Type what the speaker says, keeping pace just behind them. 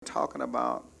talking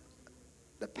about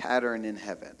the pattern in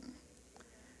heaven.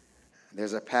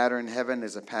 There's a pattern in heaven,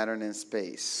 there's a pattern in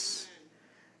space.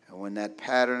 And when that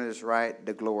pattern is right,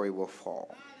 the glory will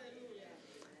fall.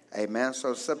 Amen.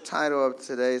 So the subtitle of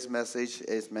today's message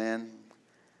is,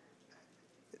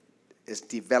 is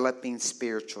developing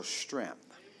spiritual strength.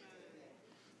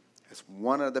 It's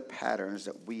one of the patterns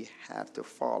that we have to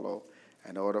follow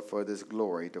in order for this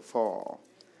glory to fall.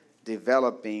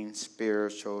 Developing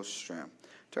spiritual strength.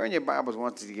 Turn your Bibles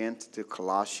once again to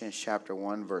Colossians chapter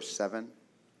 1, verse 7.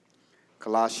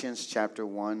 Colossians chapter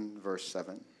 1, verse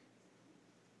 7.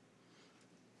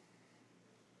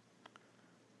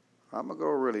 I'm going to go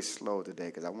really slow today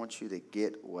because I want you to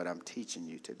get what I'm teaching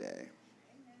you today.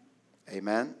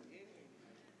 Amen?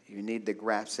 You need to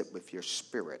grasp it with your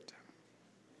spirit.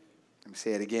 Let me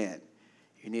say it again.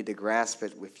 You need to grasp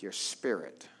it with your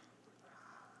spirit.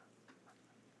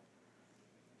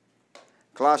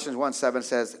 Colossians 1:7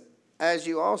 says, as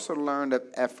you also learned of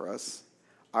Epaphras,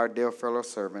 our dear fellow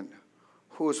servant,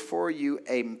 who is for you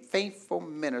a faithful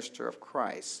minister of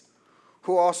Christ,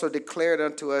 who also declared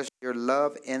unto us your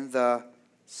love in the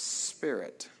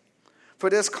Spirit. For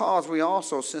this cause we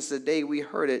also, since the day we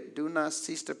heard it, do not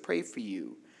cease to pray for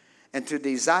you, and to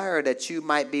desire that you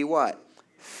might be what?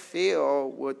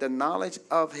 Filled with the knowledge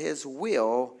of his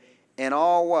will and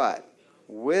all what?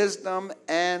 Wisdom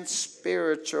and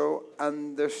spiritual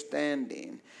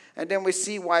understanding. And then we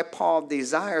see why Paul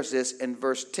desires this in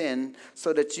verse 10,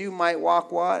 so that you might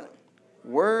walk what?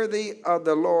 Worthy of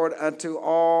the Lord unto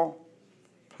all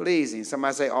pleasing.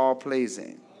 Somebody say all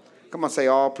pleasing. Come on, say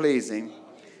all pleasing.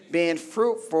 Being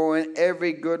fruitful in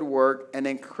every good work and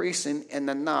increasing in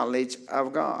the knowledge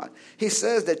of God. He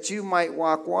says that you might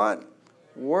walk what?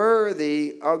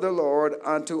 Worthy of the Lord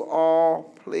unto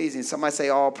all pleasing. Somebody say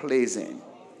all pleasing.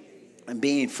 And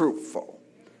being fruitful.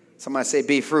 Somebody say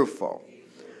be fruitful.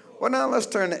 Well, now let's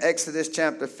turn to Exodus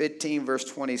chapter 15, verse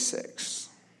 26.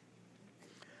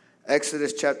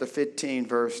 Exodus chapter 15,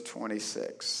 verse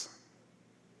 26.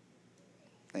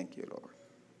 Thank you, Lord.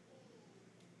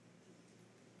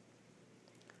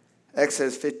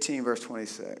 Exodus 15, verse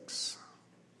 26.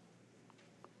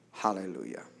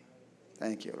 Hallelujah.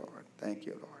 Thank you, Lord. Thank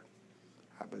you, Lord.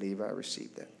 I believe I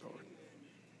received that, Lord.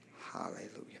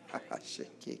 Hallelujah.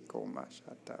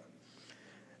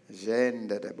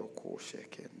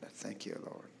 Thank you,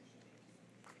 Lord.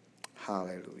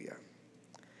 Hallelujah.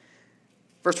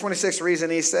 Verse 26 reads,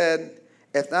 and he said,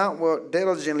 if thou wilt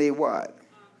diligently what?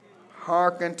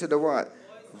 Hearken to the what?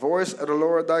 Voice of the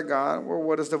Lord thy God. Well,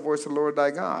 what is the voice of the Lord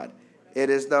thy God? It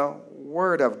is the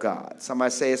word of God.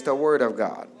 Somebody say it's the word of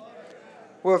God.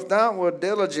 Well, if thou wilt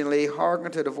diligently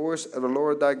hearken to the voice of the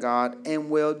Lord thy God, and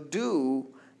will do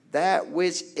that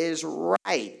which is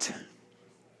right.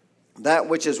 That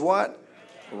which is what?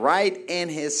 Right in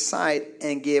his sight,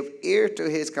 and give ear to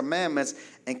his commandments,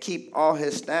 and keep all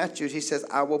his statutes. He says,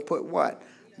 I will put what?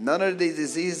 None of the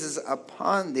diseases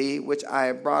upon thee, which I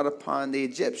have brought upon the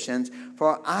Egyptians,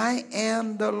 for I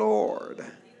am the Lord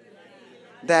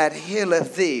that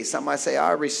healeth thee. Somebody say,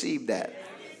 I receive that.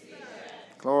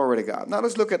 Glory to God. Now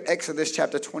let's look at Exodus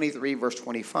chapter 23, verse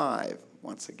 25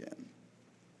 once again.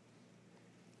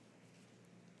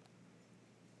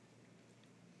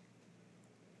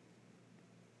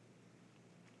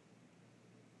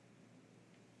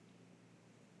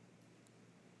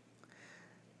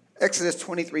 Exodus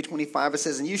 23:25, it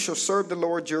says, and you shall serve the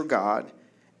Lord your God,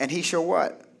 and he shall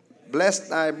what? Bless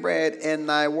thy bread and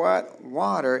thy what?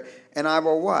 Water, and I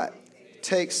will what?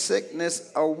 Take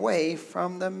sickness away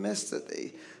from the midst of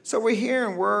thee. So we're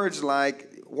hearing words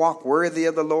like walk worthy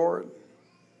of the Lord,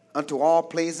 unto all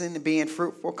pleasing and being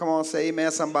fruitful. Come on, say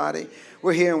amen, somebody.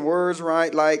 We're hearing words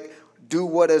right like do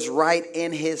what is right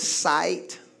in his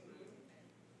sight.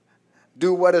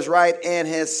 Do what is right in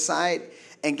his sight.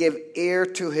 And give ear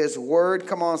to his word.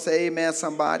 Come on, say amen,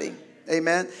 somebody.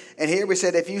 Amen. And here we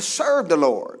said, if you serve the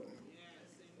Lord,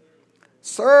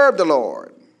 serve the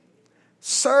Lord,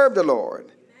 serve the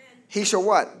Lord, he shall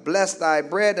what? Bless thy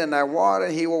bread and thy water.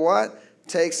 And he will what?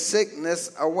 Take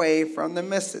sickness away from the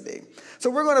midst of thee.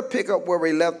 So we're going to pick up where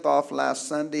we left off last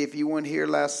Sunday. If you weren't here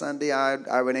last Sunday,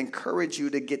 I would encourage you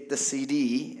to get the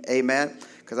CD. Amen.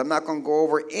 Because I'm not going to go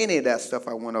over any of that stuff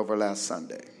I went over last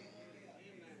Sunday.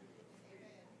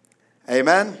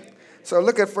 Amen. So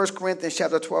look at 1 Corinthians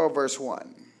chapter 12, verse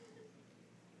 1.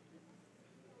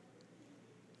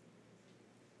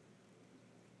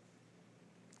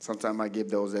 Sometimes I give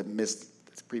those that missed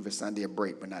the previous Sunday a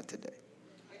break, but not today.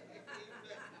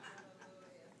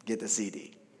 Get the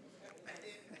CD.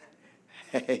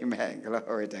 Amen.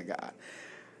 Glory to God.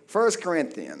 1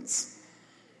 Corinthians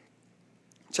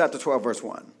chapter 12, verse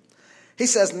 1. He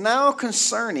says, now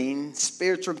concerning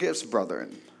spiritual gifts,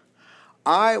 brethren,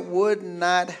 I would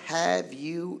not have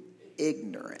you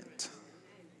ignorant.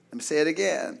 Let me say it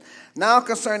again. Now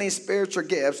concerning spiritual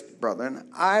gifts, brethren,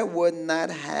 I would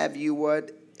not have you what?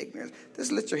 Ignorant.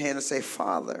 Just lift your hand and say,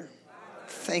 Father,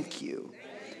 thank you.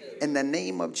 In the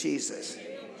name of Jesus,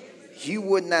 you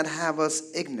would not have us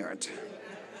ignorant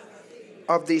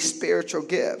of these spiritual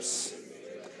gifts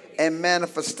and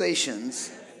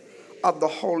manifestations of the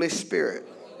Holy Spirit.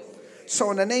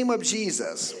 So in the name of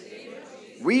Jesus,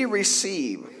 we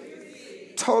receive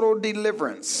total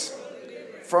deliverance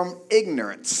from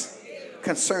ignorance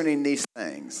concerning these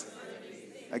things.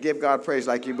 I give God praise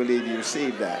like you believe you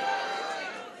received that.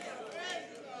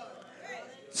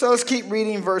 So let's keep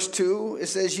reading verse 2. It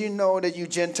says, you know that you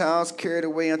Gentiles carried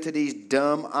away unto these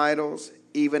dumb idols,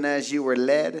 even as you were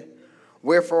led.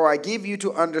 Wherefore I give you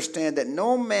to understand that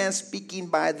no man speaking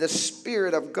by the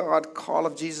Spirit of God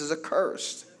calleth Jesus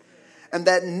accursed, and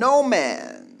that no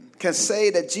man can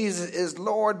say that Jesus is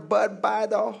Lord but by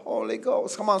the Holy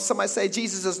Ghost. Come on, somebody say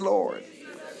Jesus is Lord.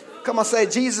 Come on, say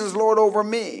Jesus is Lord over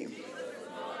me.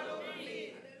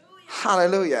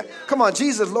 Hallelujah. Come on,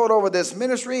 Jesus is Lord over this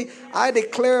ministry. I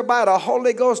declare by the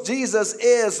Holy Ghost, Jesus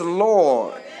is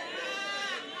Lord.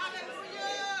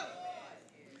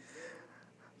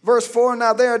 Verse 4,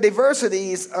 now there are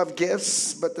diversities of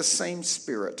gifts, but the same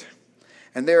Spirit.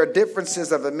 And there are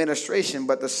differences of administration,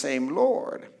 but the same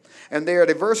Lord. And there are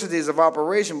diversities of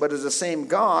operation, but is the same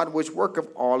God, which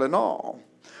worketh all in all.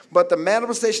 But the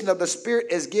manifestation of the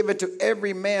Spirit is given to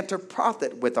every man to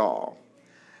profit withal.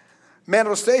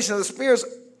 Manifestation of the Spirit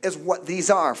is what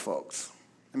these are, folks.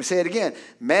 Let me say it again.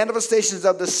 Manifestations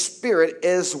of the Spirit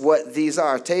is what these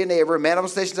are. Tell your neighbor,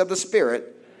 manifestations of the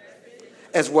Spirit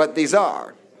is what these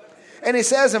are. And he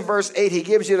says in verse 8, he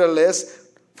gives you the list.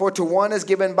 For to one is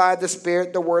given by the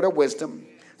Spirit the word of wisdom,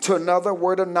 to another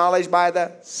word of knowledge by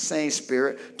the same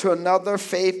Spirit, to another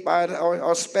faith by the,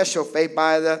 or special faith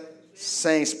by the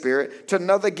same Spirit, to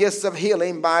another gifts of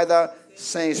healing by the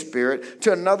same Spirit,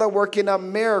 to another working of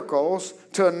miracles,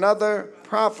 to another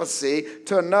prophecy,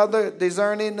 to another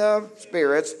discerning of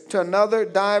spirits, to another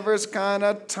divers kind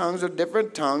of tongues or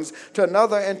different tongues, to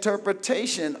another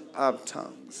interpretation of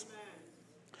tongues.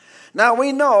 Now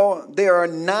we know there are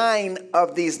 9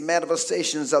 of these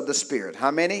manifestations of the Spirit.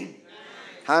 How many? 9.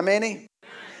 How many? 9.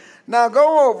 Now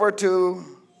go over to,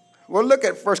 we'll look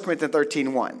at 1 Corinthians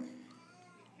 13:1.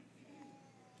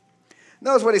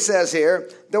 Notice what he says here.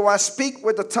 Though I speak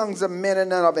with the tongues of men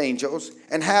and of angels,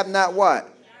 and have not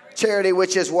what? Charity,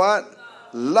 which is what?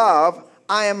 Love.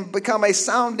 I am become a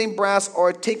sounding brass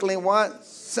or a tinkling what?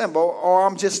 Cymbal, or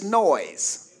I'm just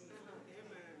noise.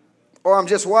 Or I'm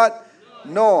just what?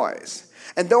 Noise.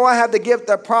 And though I have the gift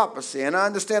of prophecy, and I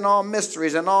understand all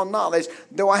mysteries and all knowledge,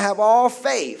 though I have all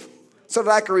faith, so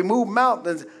that I can remove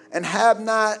mountains, and have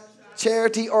not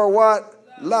charity or what?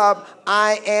 Love,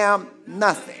 I am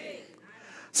nothing.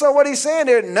 So what he's saying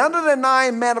here, none of the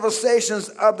 9 manifestations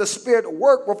of the Spirit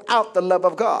work without the love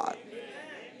of God.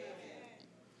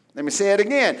 Let me say it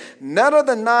again. None of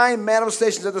the 9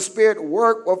 manifestations of the Spirit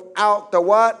work without the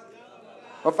what?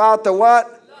 Without the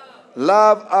what?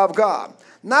 Love of God.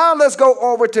 Now let's go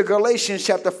over to Galatians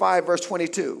chapter 5, verse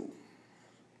 22.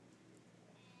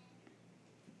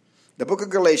 The book of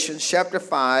Galatians chapter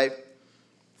 5,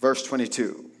 verse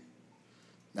 22.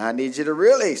 Now I need you to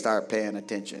really start paying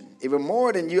attention, even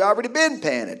more than you already been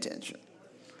paying attention.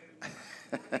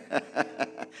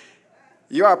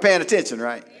 You are paying attention,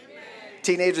 right? Amen.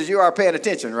 Teenagers, you are paying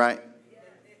attention, right?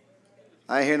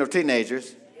 I ain't hear no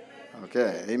teenagers.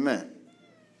 Okay, amen.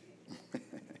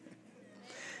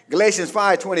 Galatians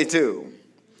 5:22.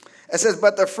 It says,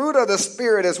 but the fruit of the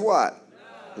Spirit is what?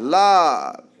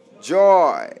 Love,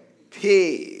 joy,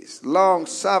 peace,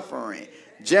 long-suffering,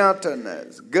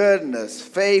 gentleness, goodness,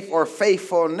 faith or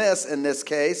faithfulness in this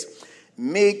case,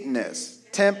 meekness,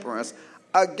 temperance.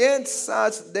 Against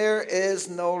such there is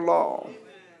no law.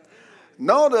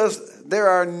 Notice there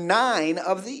are 9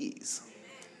 of these.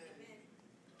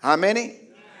 How many?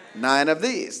 9 of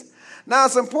these. Now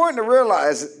it's important to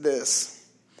realize this.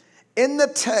 In the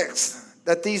text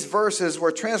that these verses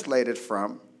were translated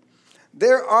from,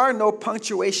 there are no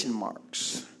punctuation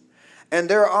marks and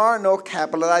there are no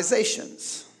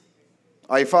capitalizations.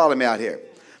 Are you following me out here?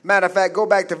 Matter of fact, go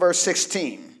back to verse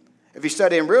 16. If you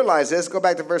study and realize this, go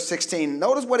back to verse 16.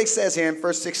 Notice what he says here in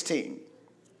verse 16.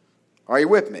 Are you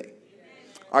with me?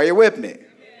 Are you with me?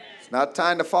 It's not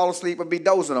time to fall asleep and be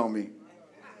dozing on me.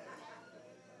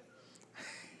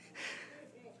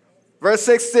 Verse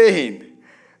 16.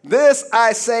 This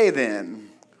I say then,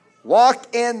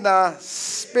 walk in the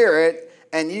Spirit,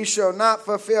 and you shall not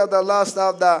fulfill the lust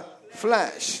of the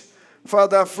flesh. For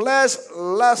the flesh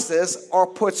lusts or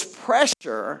puts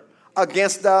pressure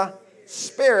against the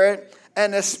spirit,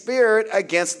 and the spirit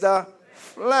against the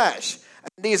flesh.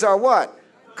 And these are what?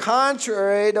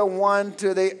 Contrary the one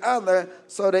to the other,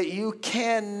 so that you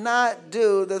cannot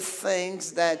do the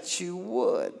things that you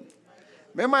would.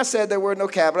 Remember I said there were no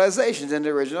capitalizations in the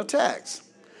original text.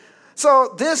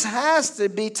 So this has to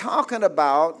be talking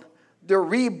about the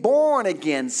reborn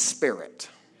again spirit.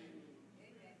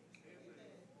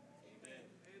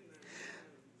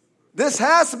 This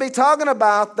has to be talking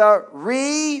about the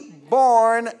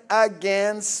reborn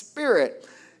again spirit.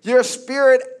 Your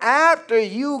spirit after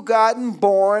you gotten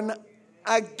born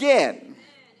again.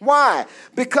 Why?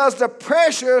 Because the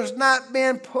pressure is not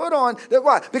being put on.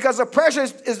 Why? Because the pressure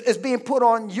is being put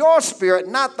on your spirit,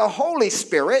 not the Holy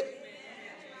Spirit.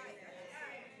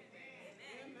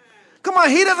 Come on,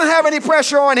 he doesn't have any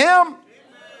pressure on him.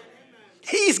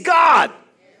 He's God.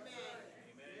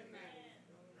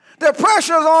 The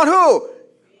pressure is on who?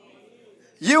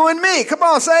 You and me. Come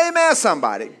on, say amen,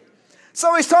 somebody.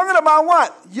 So he's talking about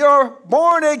what? Your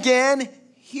born again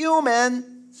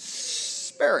human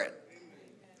spirit.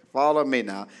 Follow me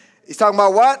now. He's talking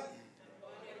about what?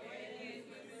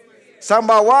 Talking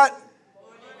about what?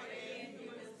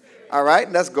 All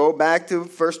right, let's go back to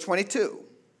verse 22.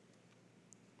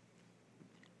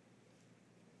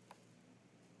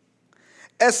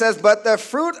 It says, but the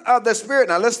fruit of the Spirit,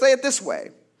 now let's say it this way.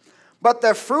 But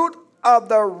the fruit of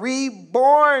the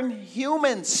reborn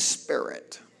human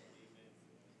spirit.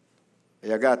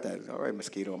 Y'all got that? All right,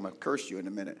 mosquito, I'm going to curse you in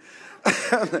a minute.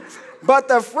 But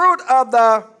the fruit of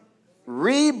the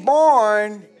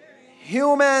reborn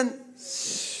human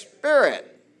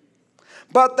spirit.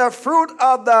 But the fruit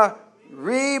of the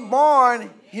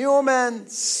reborn human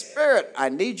spirit. I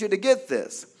need you to get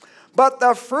this. But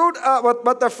the fruit of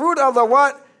the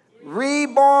what?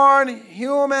 Reborn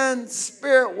human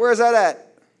spirit. Where's that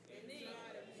at?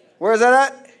 Where's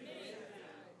that at?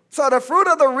 So the fruit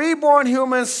of the reborn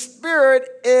human spirit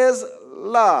is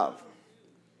love,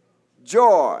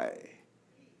 joy,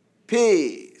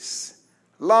 peace,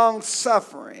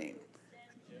 long-suffering,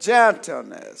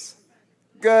 gentleness,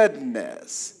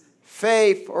 goodness,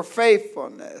 faith or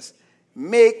faithfulness,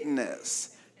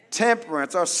 meekness,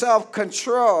 temperance or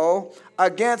self-control.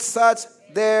 Against such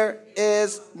there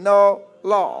is no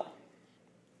law.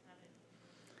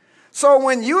 So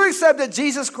when you accepted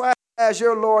Jesus Christ as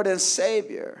your Lord and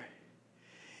Savior,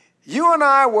 you and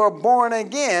I were born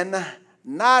again,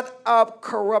 not of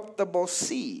corruptible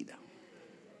seed.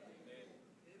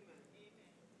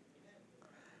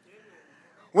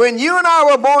 When you and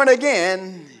I were born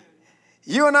again,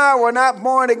 you and I were not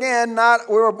born again,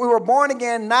 we were born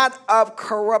again not of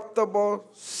corruptible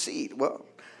seed. Well,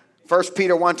 1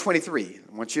 Peter 1:23.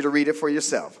 I want you to read it for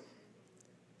yourself,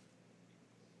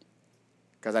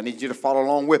 because I need you to follow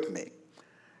along with me.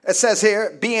 It says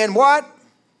here, being what?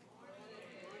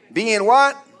 Being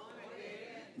what?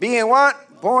 Being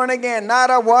what? Born again, not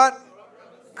of what?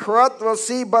 Corruptible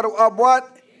seed, but of what?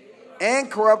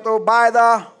 Incorruptible by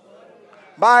the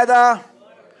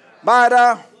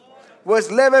which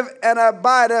liveth and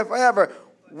abideth forever.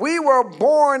 We were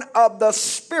born of the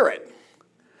Spirit,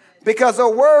 because the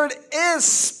word is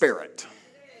spirit.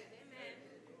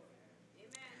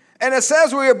 And it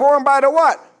says we were born by the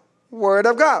what? Word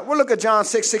of God. We'll look at John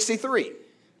 6:63.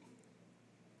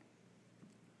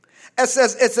 It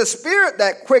says, it's the spirit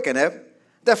that quickeneth,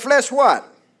 the flesh what?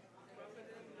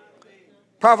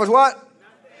 Profits what?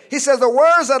 He says, the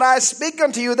words that I speak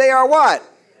unto you, they are what?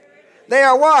 They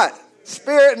are what?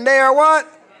 Spirit, and they are what?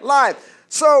 Life.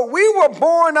 So we were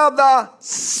born of the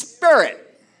Spirit.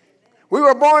 We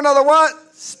were born of the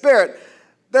what? Spirit.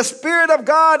 The Spirit of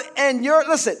God and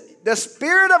the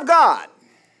Spirit of God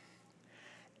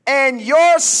and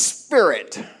your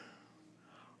spirit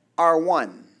are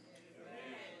one.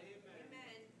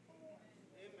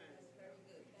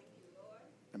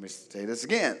 Let me say this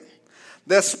again.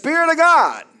 The Spirit of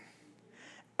God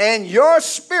and your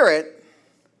spirit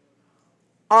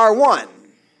are one.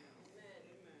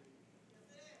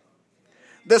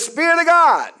 The Spirit of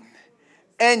God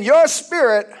and your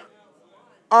spirit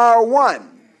are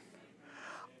one.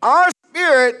 Our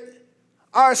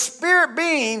spirit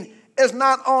being is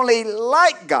not only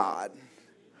like God.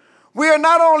 We are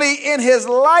not only in his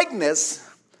likeness,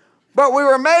 but we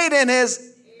were made in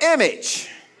his image.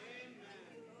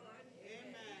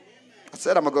 I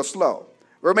said I'm going to go slow.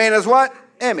 Remain as what?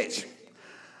 Image.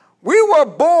 We were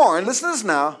born, listen to this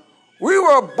now, we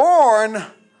were born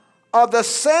of the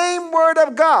same word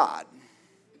of God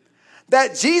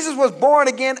that Jesus was born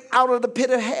again out of the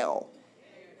pit of hell.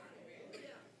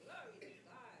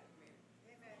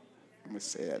 Let me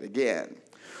say that again.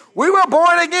 We were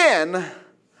born again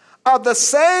of the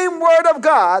same word of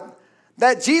God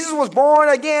that Jesus was born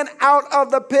again out of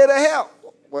the pit of hell.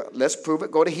 Well, let's prove it.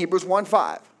 Go to Hebrews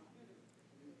 1:5.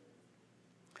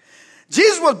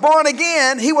 Jesus was born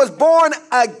again. He was born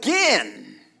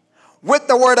again with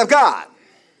the word of God.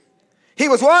 He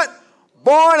was what?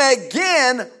 Born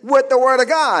again with the word of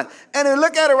God. And we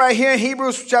look at it right here in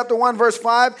Hebrews chapter 1, verse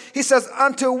 5. He says,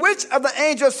 unto which of the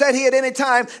angels said he at any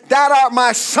time, thou art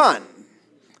my son?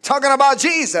 Talking about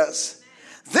Jesus.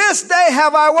 This day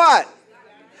have I what?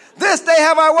 This day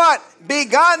have I what?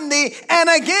 Begotten thee. And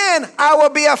again I will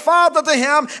be a father to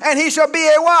him, and he shall be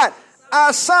a what?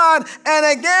 A son.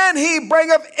 And again he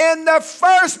bringeth in the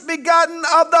first begotten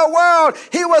of the world.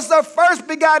 He was the first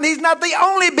begotten. He's not the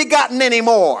only begotten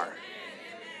anymore.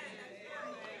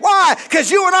 Why?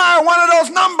 Because you and I are one of those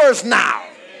numbers now.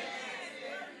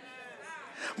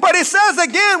 But he says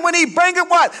again, when he bringeth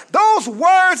what? Those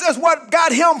words is what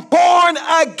got him born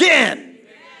again.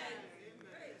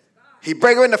 He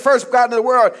bringeth in the first begotten of the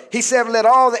world. He said, let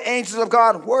all the angels of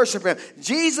God worship him.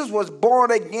 Jesus was born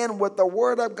again with the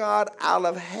word of God out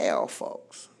of hell,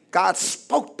 folks. God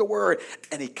spoke the word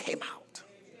and he came out.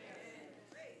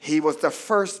 He was the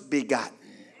first begotten,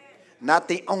 not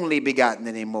the only begotten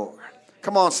anymore.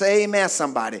 Come on, say amen,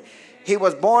 somebody. He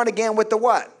was born again with the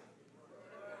what?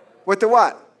 With the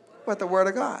what? With the word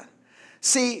of God.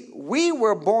 See, we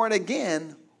were born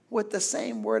again with the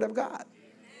same word of God.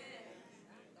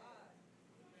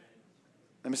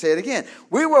 Let me say it again.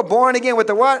 We were born again with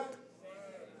the what?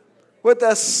 With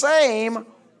the same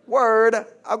word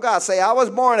of God. Say, I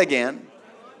was born again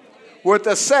with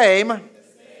the same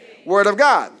word of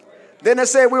God. Then it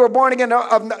said we were born again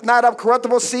of not of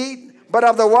corruptible seed, but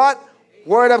of the what?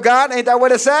 Word of God. Ain't that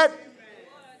what it said?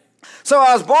 So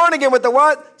I was born again with the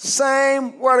what?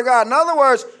 Same word of God. In other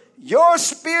words, your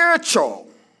spiritual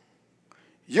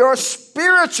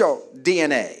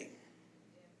DNA.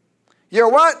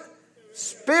 Your what?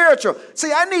 Spiritual.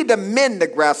 See, I need the men to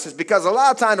grasp this, because a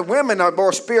lot of times the women are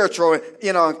more spiritual,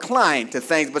 inclined to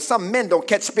things, but some men don't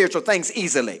catch spiritual things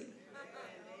easily.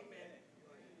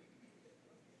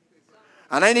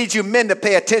 And I need you men to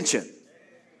pay attention.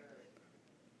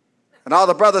 And all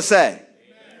the brothers say.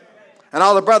 And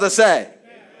all the brothers say.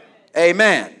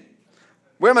 Amen.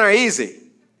 Women are easy,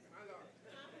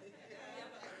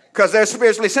 because they're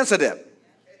spiritually sensitive.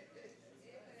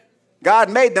 God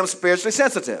made them spiritually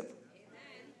sensitive.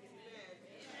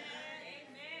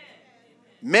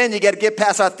 Men, you got to get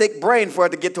past our thick brain for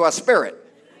it to get to our spirit.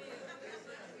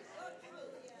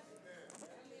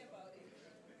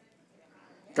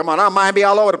 Come on, our mind be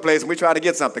all over the place when we try to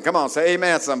get something. Come on, say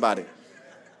amen, somebody.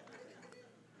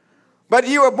 But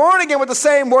you were born again with the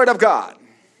same word of God.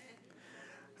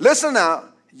 Listen now,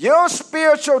 your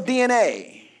spiritual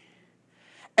DNA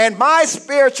and my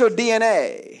spiritual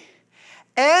DNA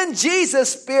and Jesus'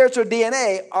 spiritual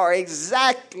DNA are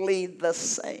exactly the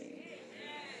same.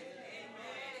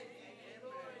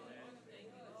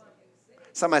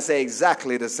 Somebody say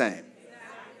exactly the same.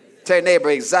 Tell your neighbor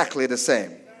exactly the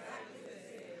same.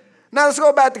 Now let's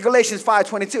go back to Galatians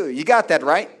 5:22. You got that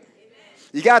right?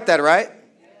 You got that right?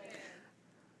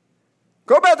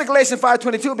 Go back to Galatians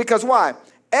 5:22, because why?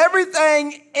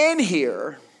 Everything in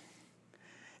here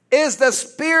is the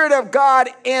Spirit of God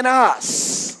in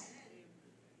us.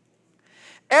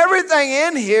 Everything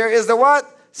in here is the what?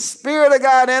 Spirit of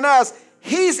God in us.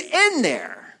 He's in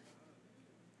there.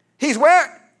 He's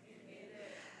where?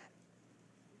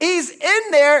 He's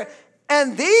in there,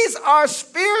 and these are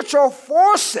spiritual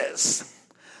forces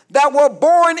that were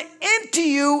born into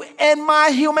you and my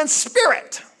human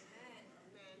spirit.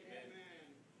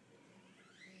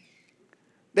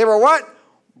 They were what?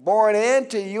 Born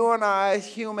into you and I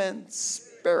human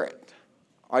spirit.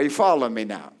 Are you following me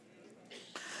now?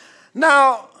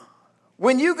 Now,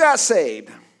 when you got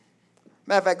saved,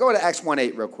 matter of fact, go to Acts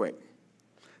 1:8 real quick.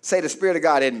 Say the Spirit of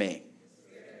God in me.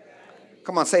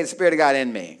 Come on, say the Spirit of God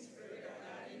in me.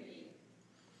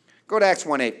 Go to Acts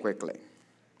 1:8 quickly.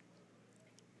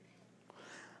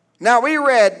 Now, we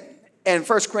read in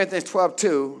 1 Corinthians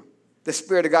 12:2, the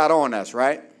Spirit of God on us,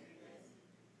 right?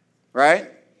 Right?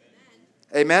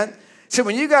 Amen? See,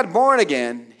 when you got born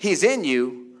again, He's in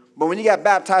you. But when you got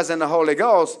baptized in the Holy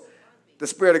Ghost, the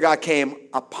Spirit of God came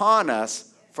upon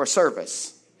us for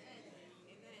service.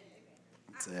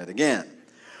 Say it again.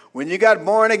 When you got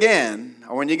born again,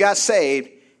 or when you got saved,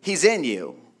 He's in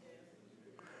you.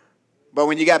 But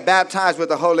when you got baptized with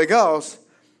the Holy Ghost,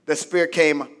 the Spirit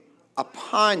came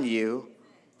upon you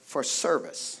for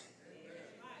service.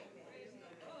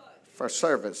 For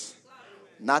service.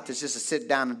 Not to just sit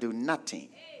down and do nothing.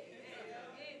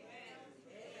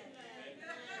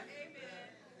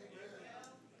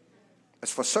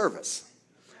 It's for service.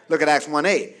 Look at Acts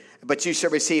 1:8. But you shall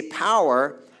receive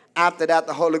power. After that,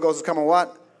 the Holy Ghost is coming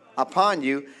what? Upon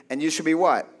you. And you shall be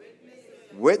what?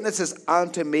 Witnesses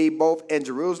unto me both in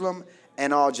Jerusalem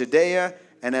and all Judea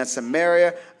and in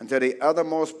Samaria unto the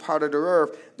uttermost part of the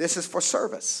earth. This is for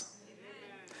service.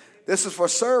 This is for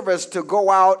service to go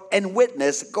out and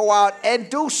witness, go out and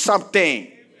do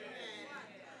something.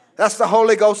 That's the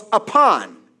Holy Ghost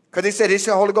upon. Because he said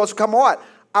the Holy Ghost will come what?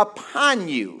 Upon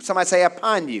you. Somebody say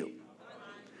upon you.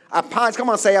 Upon, come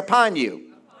on, say upon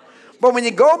you. But when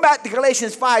you go back to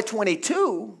Galatians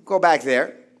 5:22, go back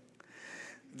there.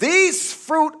 These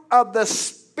fruit of the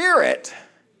Spirit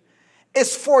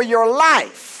is for your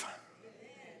life.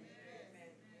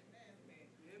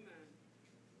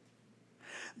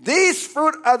 These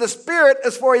fruit of the Spirit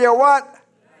is for your what?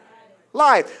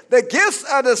 Life. The gifts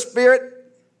of the Spirit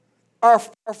are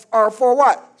for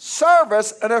what?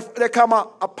 Service, and they come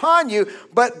upon you.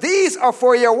 But these are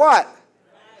for your what?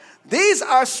 These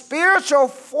are spiritual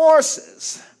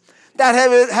forces that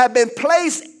have been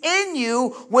placed in you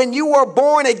when you were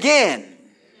born again.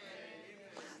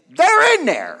 They're in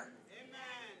there.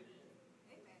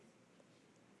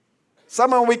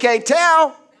 Some of them we can't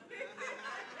tell.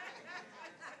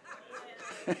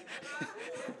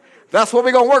 That's what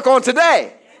we're going to work on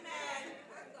today.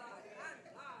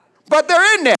 But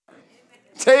they're in there.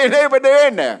 Tell your neighbor they're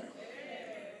in there.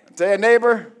 Tell your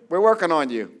neighbor, we're working on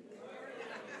you.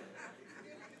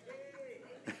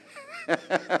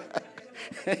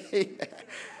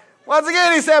 Once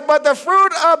again, he said, but the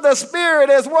fruit of the Spirit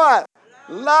is what?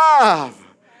 Love,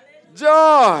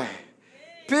 joy,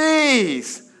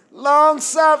 peace,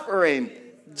 long-suffering,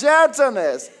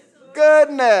 gentleness,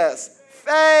 goodness,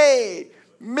 faith,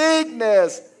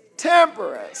 meekness,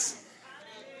 temperance.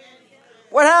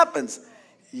 What happens?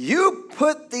 You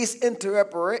put these into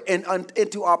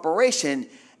operation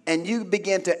and you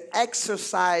begin to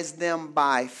exercise them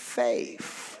by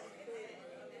faith.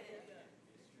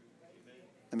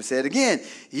 Let me say it again.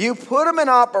 You put them in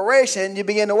operation, you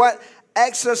begin to what?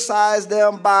 Exercise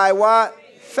them by what?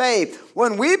 Faith.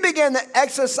 When we begin to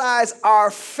exercise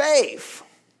our faith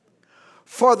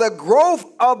for the growth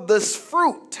of this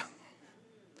fruit,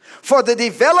 for the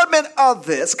development of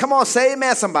this, come on, say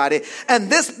amen, somebody, and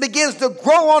this begins to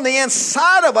grow on the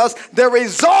inside of us, the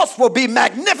results will be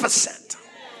magnificent.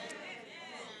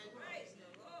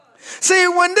 See,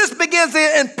 when this begins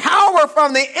to empower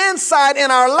from the inside in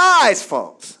our lives,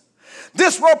 folks,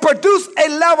 this will produce a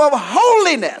level of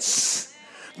holiness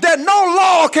that no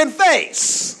law can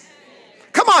face.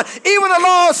 Come on, even the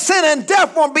law of sin and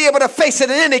death won't be able to face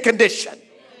it in any condition.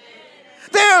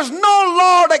 There's no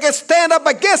law that can stand up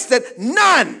against it.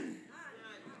 None.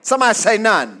 Somebody say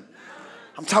none.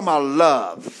 I'm talking about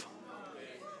love.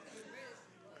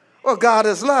 Well, God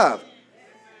is love.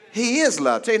 He is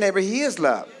love. Tell your neighbor, he is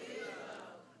love.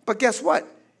 But guess what?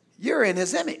 You're in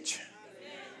his image.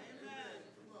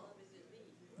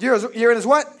 You're in his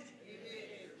what?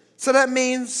 So that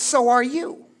means so are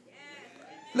you.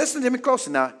 Listen to me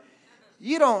closely now.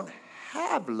 You don't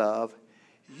have love.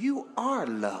 You are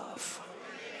love.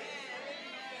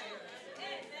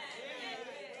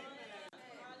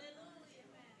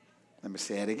 Let me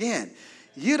say it again.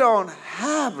 You don't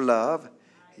have love.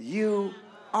 You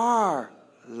are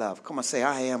love. Come on, say,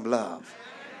 I am love.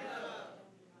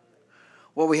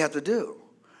 What we have to do,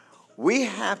 we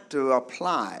have to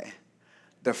apply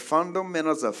the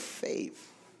fundamentals of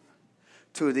faith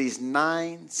to these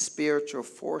 9 spiritual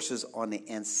forces on the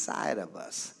inside of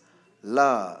us.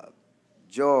 Love,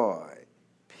 joy,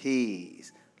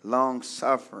 peace,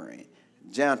 long-suffering,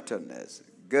 gentleness,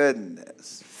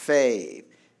 goodness, faith,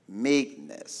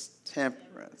 meekness,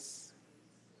 temperance.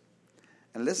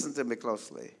 And listen to me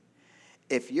closely.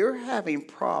 If you're having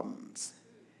problems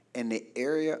in the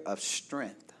area of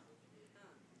strength,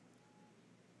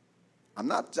 I'm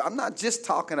not just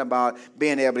talking about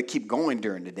being able to keep going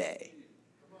during the day.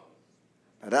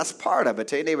 Now, that's part of it.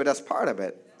 Tell your neighbor that's part of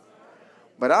it.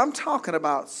 But I'm talking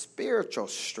about spiritual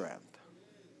strength.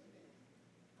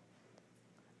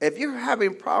 If you're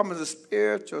having problems with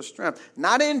spiritual strength,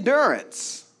 not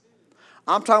endurance.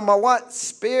 I'm talking about what?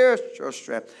 Spiritual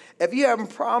strength. If you're having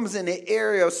problems in the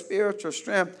area of spiritual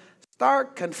strength,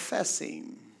 start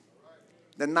confessing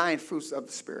the 9 fruits of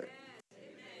the Spirit.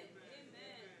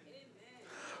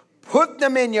 Put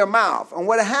them in your mouth. And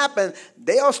what happens,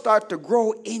 they'll start to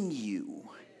grow in you.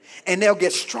 And they'll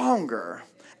get stronger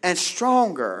and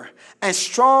stronger and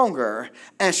stronger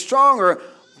and stronger.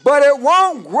 But it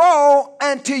won't grow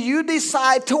until you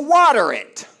decide to water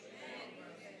it.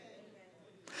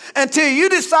 Until you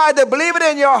decide to believe it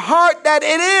in your heart that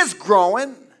it is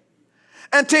growing.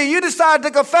 until you decide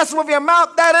to confess with your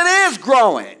mouth that it is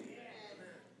growing.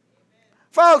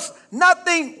 Folks,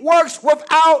 nothing works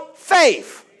without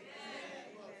faith.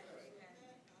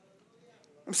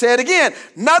 Let me say it again.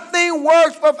 Nothing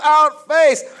works without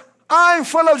faith. I'm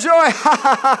full of joy.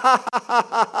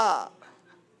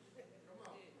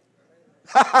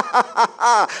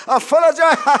 I'm full of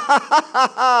joy.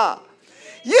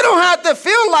 You don't have to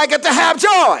feel like it to have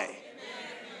joy.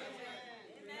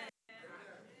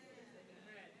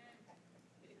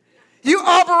 You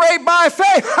operate by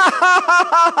faith.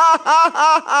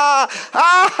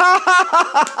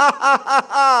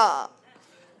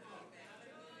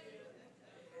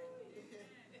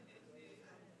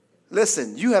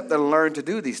 Listen, you have to learn to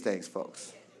do these things,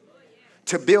 folks.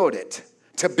 To build it,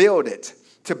 to build it,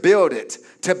 to build it,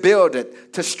 to build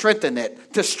it, to strengthen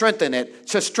it, to strengthen it,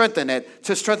 to strengthen it,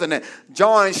 to strengthen it.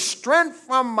 Drawing strength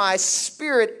from my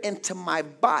spirit into my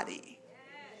body.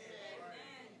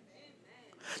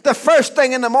 The first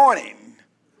thing in the morning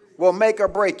will make or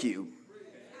break you.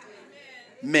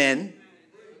 Men.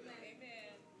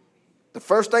 The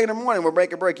first thing in the morning will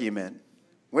make or break you, men.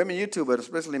 Women, you too, but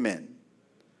especially men.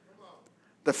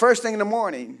 The first thing in the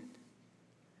morning,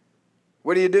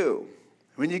 what do?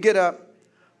 When you get up,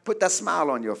 put that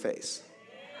smile on your face.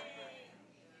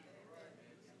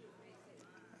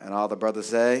 And all the brothers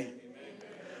say,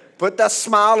 put that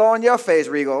smile on your face,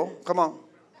 Regal. Come on.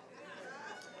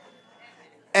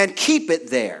 And keep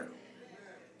it there.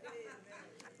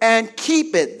 And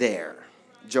keep it there,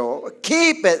 Joel.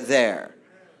 Keep it there.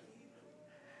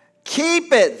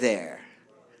 Keep it there.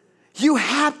 You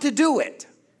have to do it.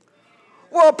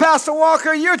 Well, Pastor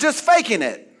Walker, you're just faking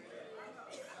it.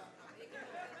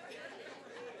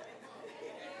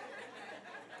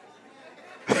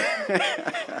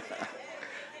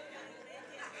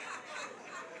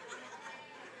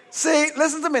 See,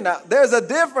 listen to me now. There's a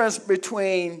difference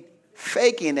between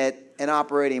faking it and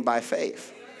operating by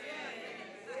faith.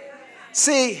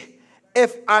 See,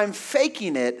 if I'm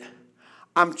faking it,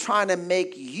 I'm trying to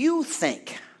make you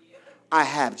think I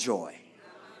have joy.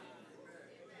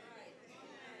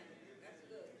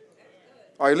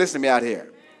 Are you listening to me out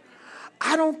here?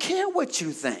 I don't care what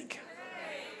you think.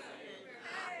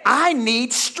 I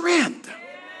need strength.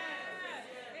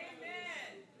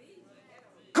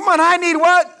 Come on, I need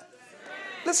what?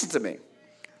 Listen to me.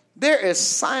 There is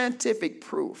scientific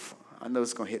proof. I know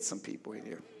it's going to hit some people in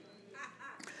here.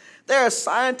 There is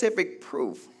scientific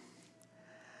proof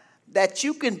that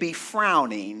you can be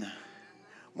frowning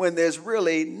when there's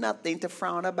really nothing to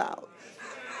frown about.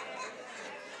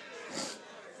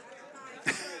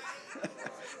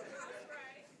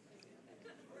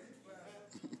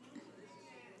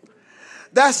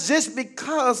 That's just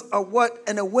because of what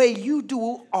and the way you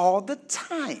do all the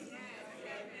time.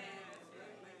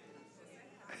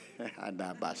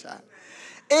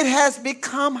 It has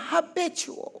become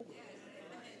habitual.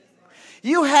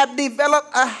 You have developed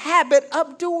a habit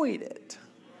of doing it.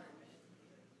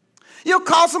 You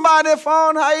call somebody on their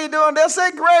phone, how you doing? They'll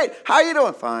say, great. How you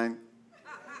doing? Fine.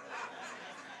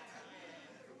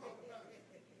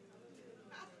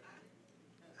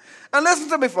 And listen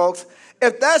to me, folks.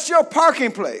 If that's your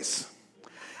parking place,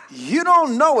 you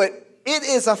don't know it, it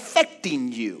is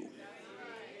affecting you.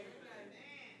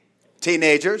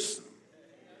 Teenagers,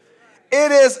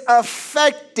 it is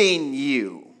affecting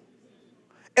you.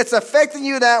 It's affecting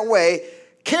you that way.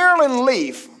 Carolyn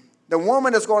Leaf, the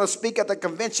woman that's going to speak at the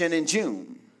convention in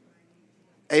June.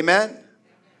 Amen?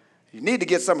 You need to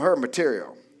get some of her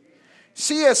material.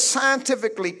 She has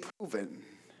scientifically proven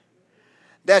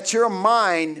that your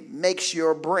mind makes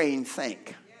your brain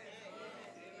think.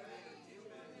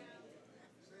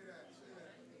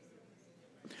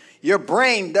 Your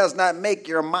brain does not make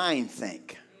your mind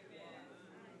think.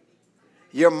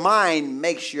 Your mind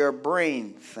makes your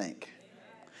brain think.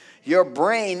 Your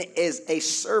brain is a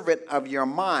servant of your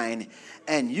mind,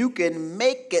 and you can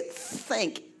make it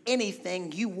think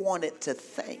anything you want it to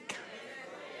think.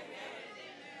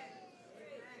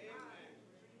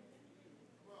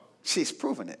 She's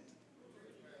proven it.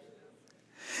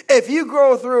 If you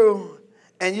go through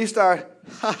and you start,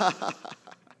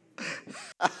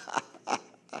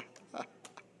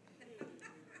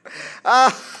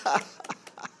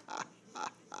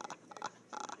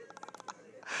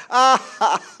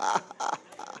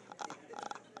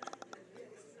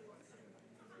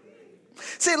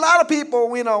 see, a lot of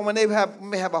people, you know, when they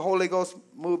have a Holy Ghost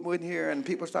movement here and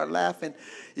people start laughing,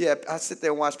 yeah, I sit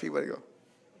there and watch people and go.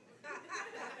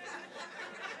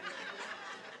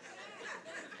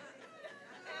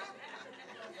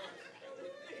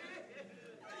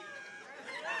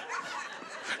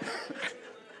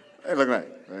 They look like,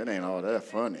 well, it ain't all that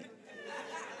funny.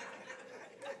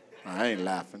 I ain't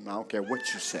laughing. I don't care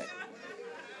what you say.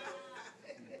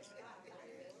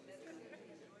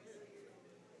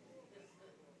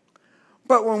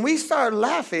 But when we start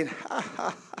laughing,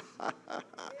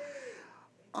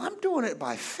 I'm doing it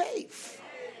by faith.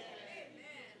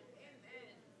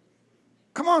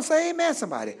 Come on, say amen,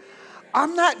 somebody.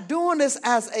 I'm not doing this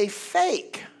as a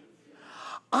fake.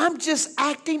 I'm just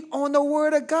acting on the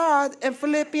word of God in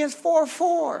Philippians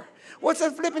 4:4. What's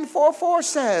that Philippians 4:4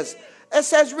 says? It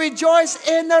says, rejoice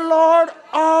in the Lord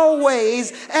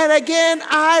always. And again,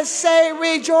 I say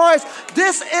rejoice.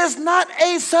 This is not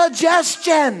a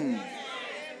suggestion.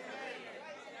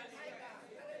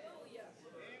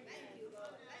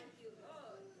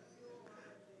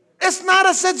 It's not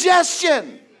a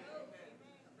suggestion.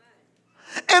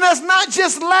 And it's not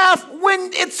just laugh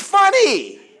when it's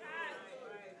funny.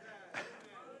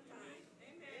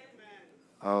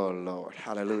 Oh, Lord.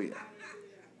 Hallelujah.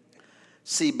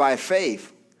 See, by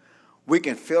faith, we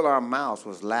can fill our mouths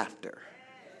with laughter.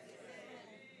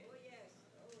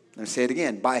 Let me say it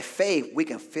again. By faith, we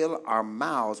can fill our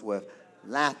mouths with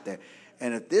laughter.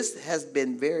 And if this has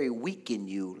been very weak in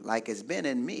you, like it's been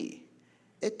in me,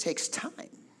 it takes time.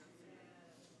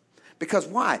 Because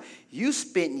why? You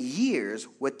spent years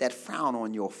with that frown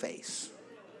on your face.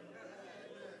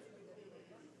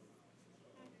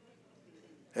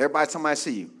 Everybody, somebody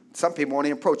see you. Some people won't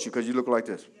even approach you because you look like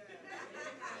this.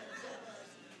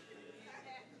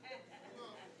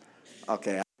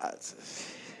 Okay.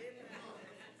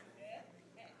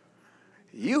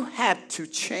 You have to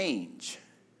change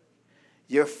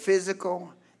your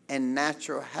physical and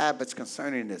natural habits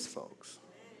concerning this, folks.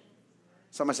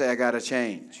 Somebody say, I got to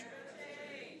change.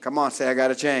 Come on, say, I got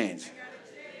to change.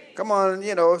 Come on,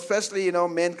 especially,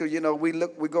 men, because,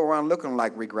 we go around looking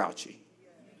like we're grouchy.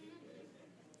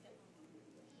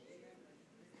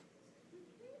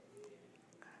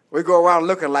 We go around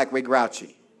looking like we're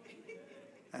grouchy.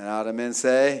 And all the men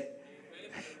say,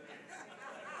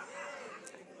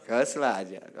 go slide,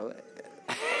 yeah. Go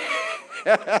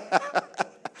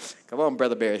come on,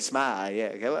 Brother Barry, smile,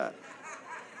 yeah, come on.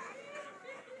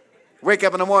 Wake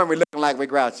up in the morning, we're looking like we're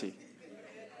grouchy.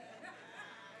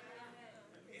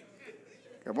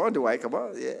 Come on, Dwight, come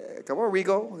on, yeah, come on,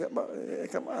 Rigo, come on, yeah,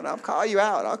 come on, I'll call you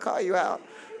out.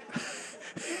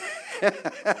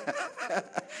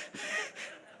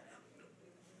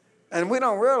 And we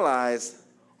don't realize,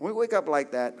 when we wake up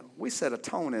like that, we set a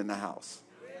tone in the house.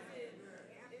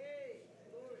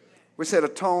 We set a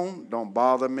tone, don't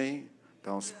bother me,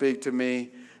 don't speak to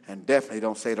me, and definitely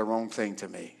don't say the wrong thing to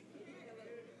me.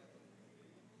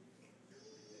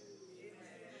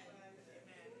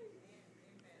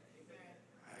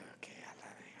 Okay, I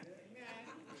love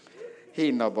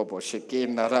you.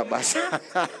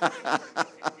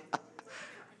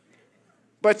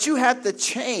 But you have to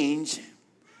change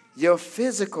your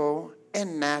physical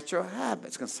and natural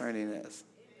habits concerning this.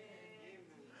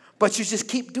 But you just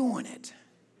keep doing it.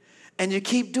 And you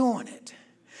keep doing it.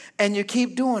 And you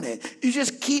keep doing it. You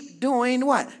just keep doing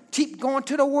what? Keep going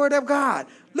to the Word of God.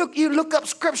 You look up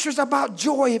scriptures about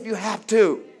joy if you have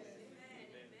to.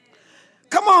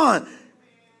 Come on.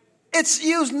 It's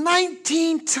used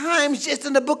 19 times just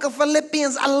in the book of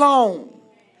Philippians alone.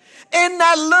 In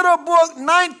that little book,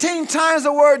 19 times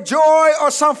the word joy or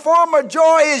some form of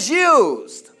joy is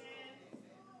used.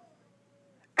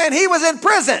 And he was in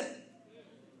prison.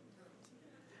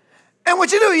 And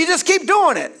what you do, you just keep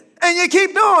doing it. And you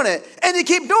keep doing it. And you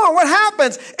keep doing it. What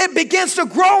happens? It begins to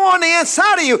grow on the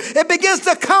inside of you. It begins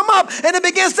to come up. And it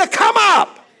begins to come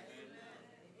up.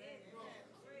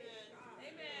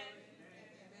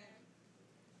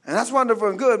 And that's wonderful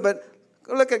and good. But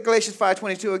go look at Galatians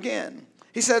 5:22 again.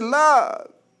 He said, love,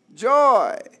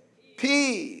 joy,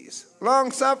 peace,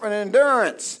 long-suffering,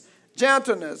 endurance,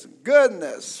 gentleness,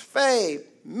 goodness, faith,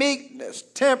 meekness,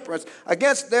 temperance.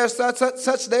 Against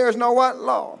such there is no what?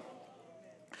 Law.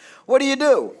 What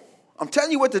do? I'm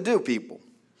telling you what to do, people.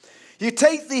 You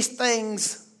take these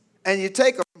things and you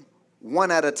take them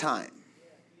one at a time.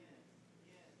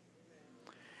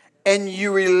 And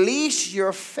you release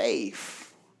your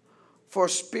faith for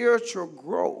spiritual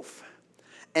growth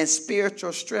and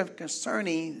spiritual strength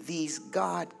concerning these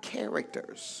God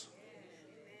characters.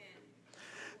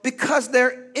 Because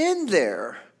they're in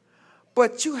there,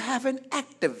 but you haven't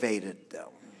activated them.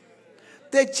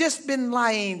 They've just been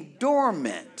lying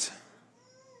dormant.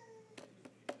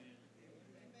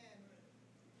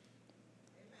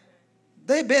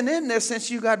 They've been in there since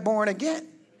you got born again.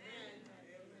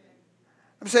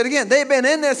 I'm saying it again. They've been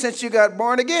in there since you got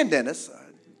born again, Dennis. I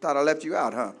thought I left you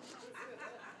out, huh?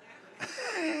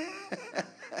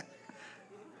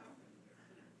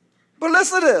 But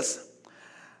listen to this.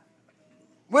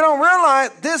 We don't realize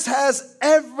this has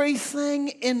everything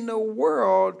in the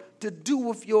world to do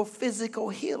with your physical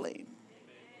healing.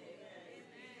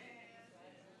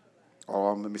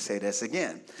 Oh, let me say this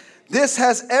again. This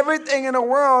has everything in the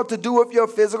world to do with your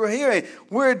physical healing.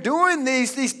 We're doing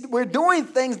we're doing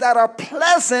things that are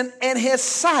pleasant in his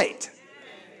sight.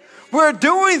 We're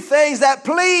doing things that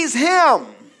please him.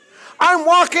 I'm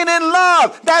walking in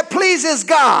love that pleases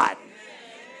God.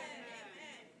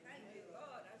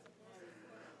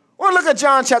 Well, look at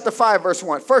John chapter 5, verse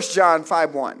 1. 1 John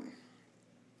 5, 1.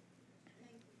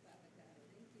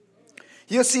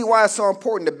 You'll see why it's so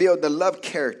important to build the love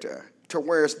character to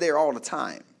where it's there all the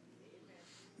time.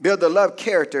 Build the love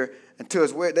character until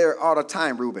it's there all the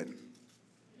time, Reuben.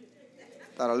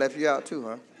 Thought I left you out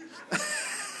too,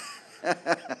 huh?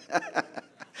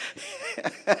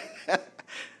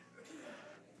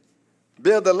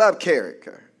 Build the love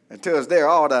character until it's there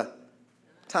all the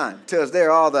time. Till it's there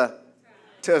all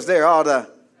the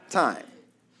time.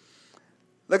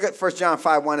 Look at 1 John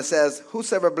 5, 1. It says,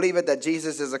 whosoever believeth that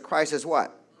Jesus is the Christ is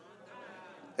what?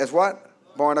 Is what?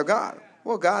 Born of God.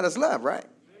 Well, God is love, right?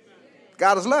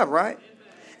 God is love, right?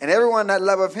 And everyone that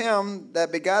loveth him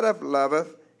that begotteth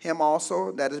loveth him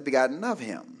also that is begotten of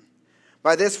him.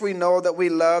 By this we know that we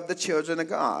love the children of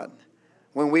God.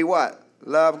 When we what?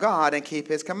 Love God and keep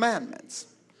his commandments.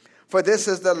 For this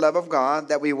is the love of God,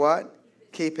 that we what?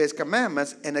 Keep his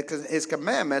commandments, and his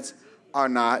commandments are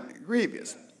not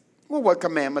grievous. Well, what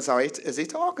commandments is he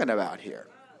talking about here?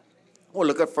 Well,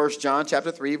 look at 1 John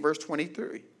chapter 3, verse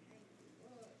 23.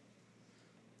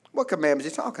 What commandments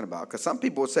is he talking about? Because some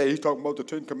people would say he's talking about the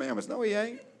 10 commandments. No, he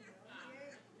ain't.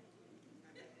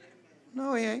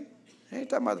 No, he ain't. He ain't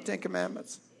talking about the 10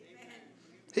 commandments.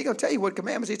 He's going to tell you what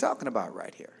commandments he's talking about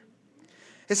right here.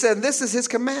 It said, this is his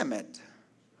commandment,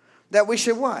 that we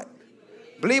should what?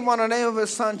 Believe on the name of his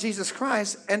son, Jesus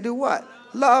Christ, and do what?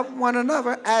 Love one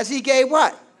another as he gave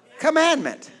what?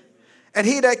 Commandment. And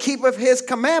he that keepeth his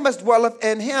commandments dwelleth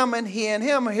in him, and he in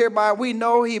him. Hereby we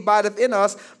know he abideth in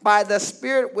us by the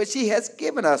Spirit which he has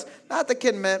given us. Not the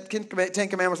 10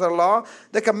 commandments of the law,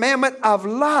 the commandment of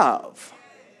love.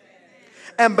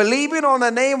 And believing on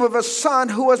the name of his son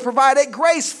who has provided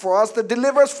grace for us to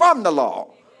deliver us from the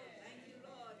law.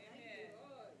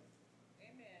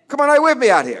 Come on, are you with me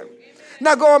out here?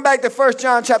 Now going back to 1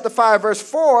 John chapter 5, verse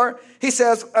 4, he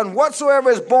says, and whatsoever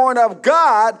is born of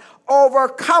God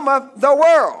overcometh the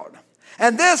world.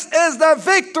 And this is the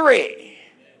victory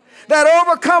that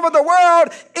overcometh the world,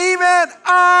 even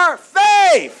our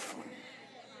faith.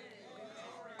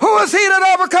 Who is he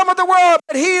that overcometh the world?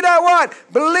 But he that what?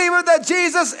 Believeth that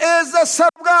Jesus is the Son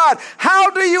of God. How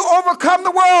do you overcome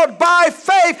the world? By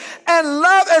faith, and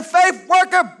love, and faith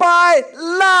worketh by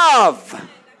love.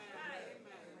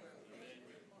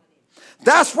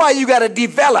 That's why you got to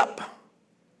develop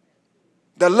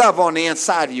the love on the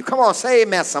inside of you. Come on, say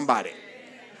amen, somebody.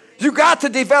 You got to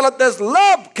develop this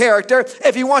love character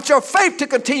if you want your faith to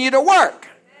continue to work.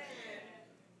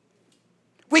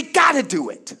 We got to do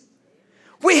it.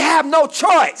 We have no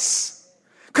choice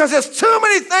because there's too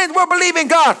many things we're believing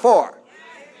God for.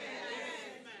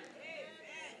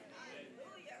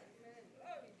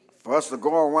 For us to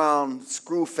go around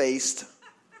screw-faced,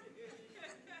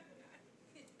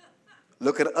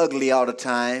 looking ugly all the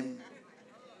time.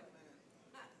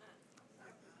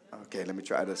 Okay, let me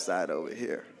try this side over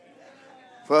here.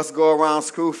 For us to go around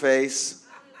screw-faced,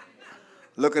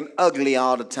 looking ugly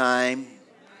all the time,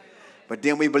 but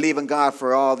then we believe in God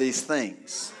for all these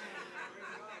things.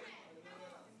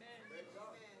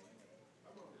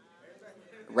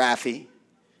 Rafi.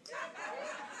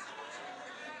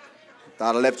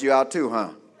 Thought I left you out too,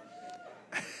 huh?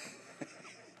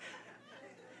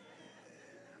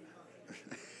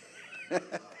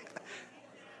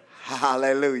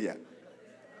 Hallelujah.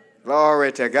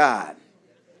 Glory to God.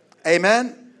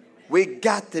 Amen. We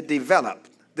got to develop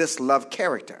this love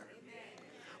character.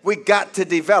 We got to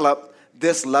develop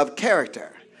this love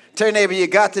character. Tell your neighbor, you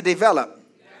got to develop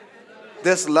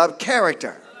this love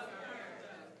character.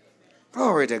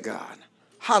 Glory to God.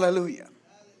 Hallelujah.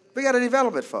 We got to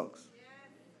develop it, folks.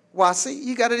 YC,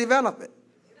 you got to develop it.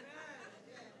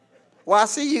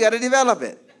 YC, you got to develop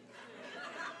it.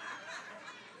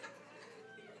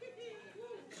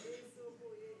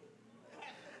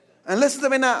 And listen to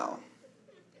me now.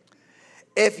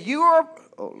 If you're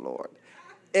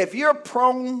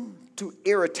prone to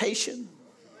irritation,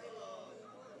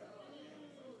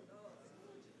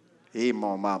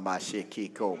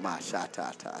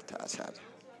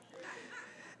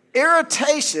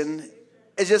 irritation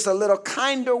is just a little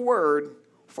kinder word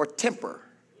for temper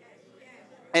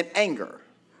and anger.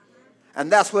 And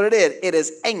that's what it is. It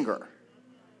is anger.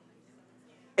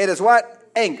 It is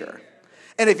what? Anger.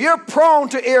 And if you're prone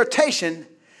to irritation,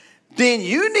 then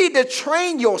you need to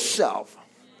train yourself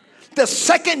the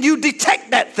second you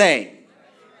detect that thing.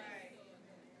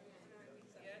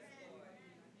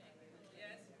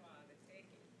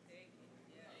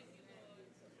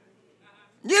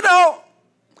 You know,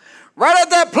 right at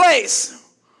that place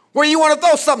where you want to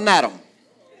throw something at them.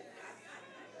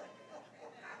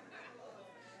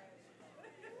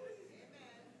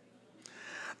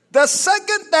 The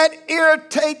second that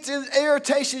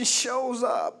irritation shows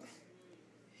up,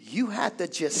 you have to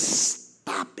just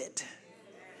stop it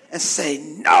and say,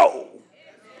 no.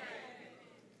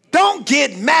 Don't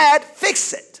get mad,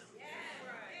 fix it.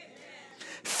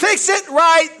 Fix it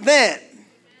right then.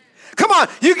 Come on,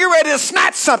 you get ready to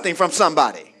snatch something from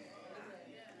somebody.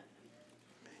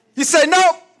 You say,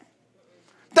 no,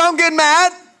 don't get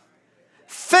mad.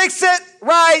 Fix it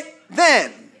right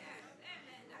then.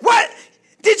 What?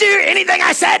 Did you hear anything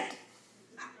I said?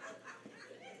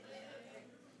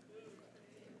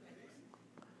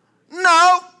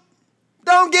 No,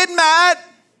 don't get mad.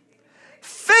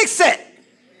 Fix it.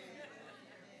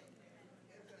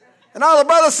 And all the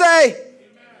brothers say,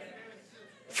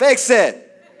 fix it.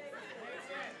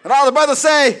 And all the brothers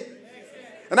say,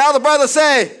 and all the brothers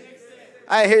say,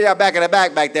 I hear y'all back in the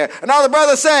back there. And all the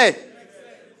brothers say,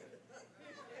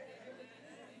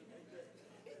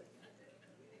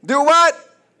 do what?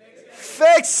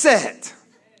 Fix it.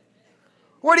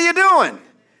 What are you doing?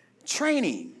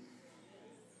 Training.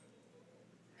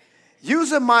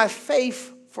 Using my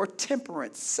faith for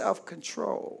temperance,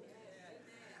 self-control.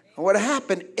 And what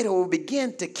happened, it will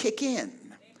begin to kick in.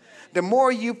 The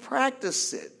more you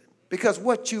practice it, because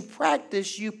what you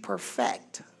practice, you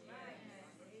perfect.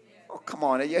 Oh, come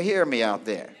on, you hear me out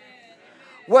there.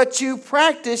 What you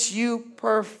practice, you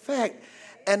perfect.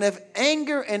 And if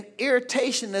anger and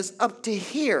irritation is up to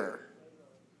here,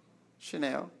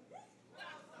 Chanel,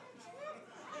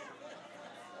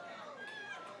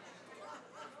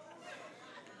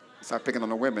 start picking on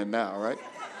the women now, right?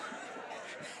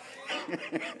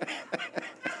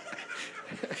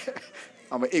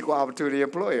 I'm an equal opportunity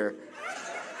employer.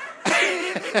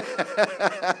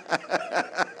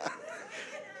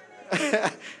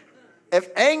 If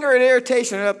anger and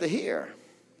irritation are up to here,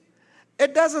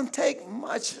 it doesn't take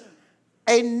much.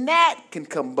 A gnat can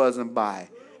come buzzing by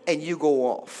and you go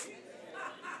off.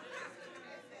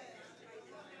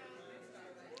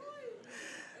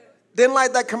 Then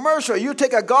like that commercial, you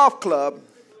take a golf club,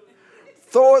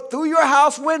 throw it through your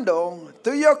house window,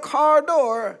 through your car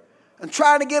door, and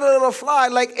trying to get a little fly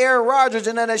like Aaron Rodgers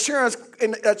in an insurance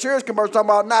commercial talking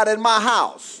about not in my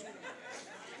house.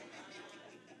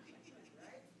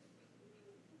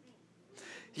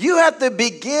 You have to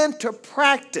begin to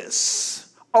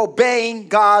practice obeying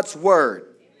God's word.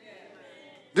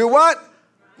 Do what?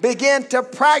 Begin to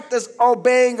practice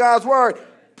obeying God's word.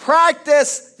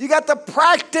 Practice. You got to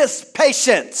practice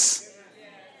patience.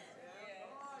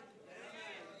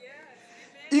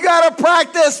 You got to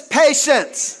practice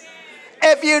patience.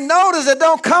 If you notice, it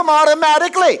don't come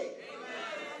automatically.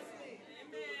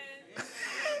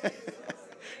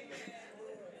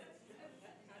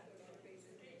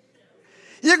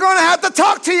 You're going to have to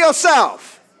talk to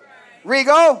yourself.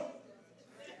 Rigo.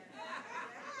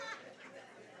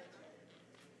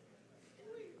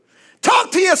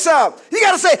 Talk to yourself. You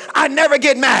got to say, I never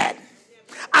get mad.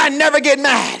 I never get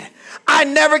mad. I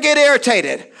never get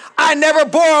irritated. I never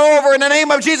boil over in the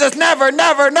name of Jesus. Never,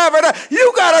 never, never, never.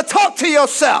 You got to talk to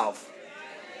yourself.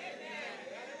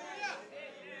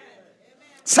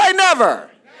 Say never.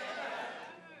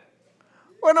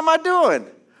 What am I doing?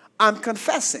 I'm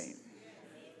confessing.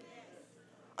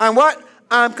 I'm what?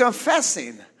 I'm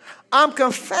confessing. I'm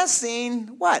confessing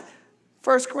what?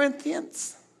 1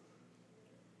 Corinthians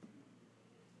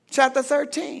chapter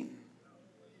 13.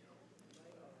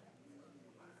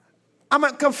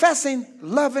 I'm confessing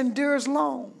love endures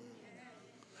long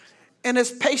and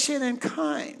is patient and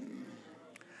kind.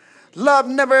 Love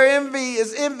never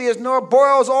is envious nor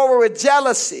boils over with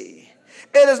jealousy.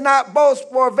 It is not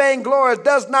boastful or vainglorious,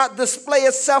 does not display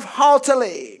itself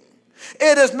haughtily.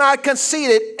 It is not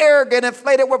conceited, arrogant,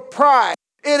 inflated with pride.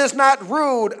 It is not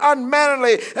rude,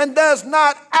 unmannerly, and does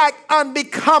not act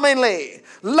unbecomingly.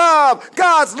 Love,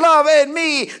 God's love in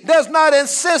me, does not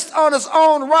insist on its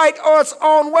own right or its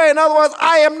own way. In other words,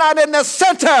 I am not in the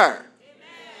center.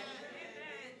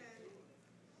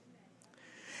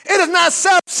 It is not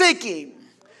self-seeking.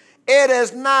 It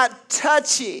is not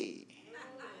touchy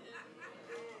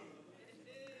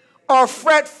or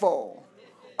fretful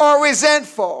or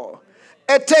resentful.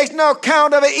 It takes no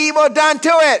account of the evil done to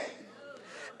it.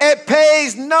 It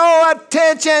pays no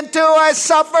attention to a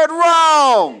suffered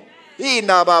wrong. It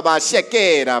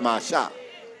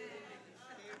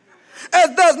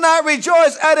does not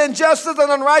rejoice at injustice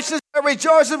and unrighteousness, but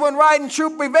rejoices when right and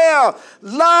truth prevail.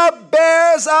 Love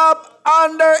bears up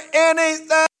under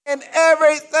anything and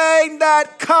everything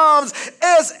that comes,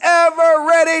 is ever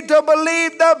ready to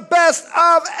believe the best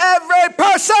of every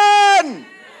person.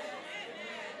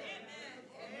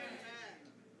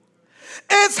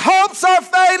 Its hopes are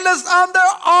faithless under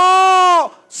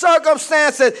all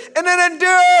circumstances, and it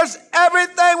endures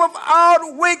everything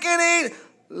without weakening.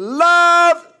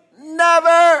 Love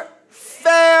never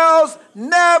fails,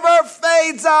 never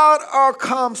fades out, or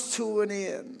comes to an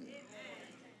end.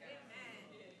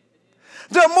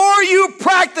 The more you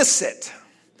practice it,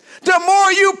 the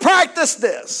more you practice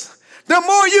this, the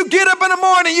more you get up in the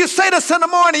morning, you say this in the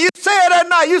morning, you say it at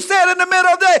night, you say it in the middle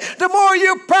of the day, the more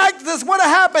you practice this, what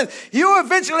happens? You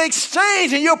eventually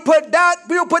exchange and you'll put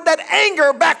that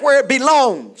anger back where it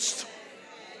belongs.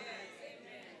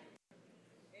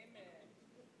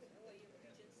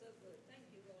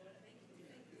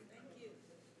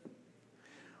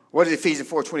 What does Ephesians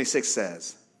 4:26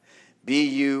 says? Be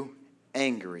you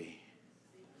angry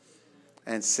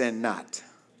and sin not.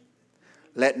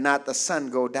 Let not the sun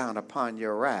go down upon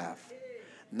your wrath,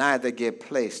 neither give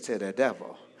place to the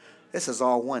devil. This is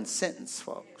all one sentence,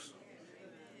 folks.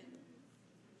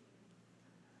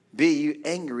 Be you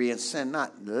angry and sin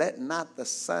not. Let not the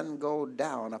sun go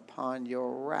down upon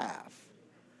your wrath,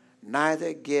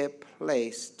 neither give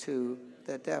place to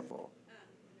the devil.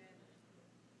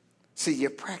 See, you're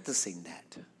practicing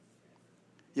that.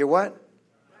 You're what?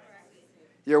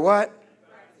 You're what?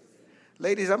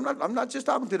 Ladies, I'm not just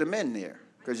talking to the men here.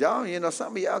 Because y'all,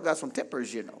 some of y'all got some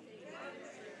tempers,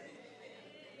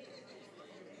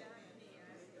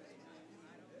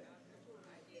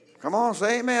 Come on,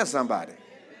 say amen, somebody.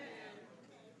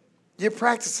 You're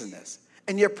practicing this.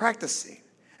 And you're practicing.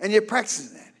 And you're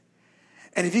practicing that.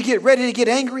 And if you get ready to get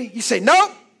angry, you say,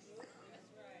 no.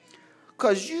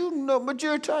 Because majority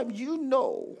of the time,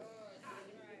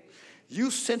 you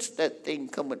sense that thing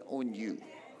coming on you.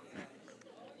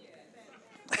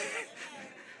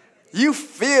 You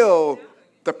feel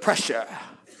the pressure.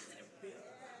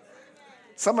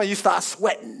 Some of you start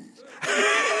sweating.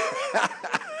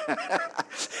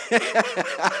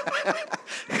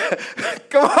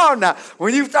 Come on now.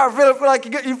 When you start feeling like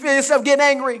you feel yourself getting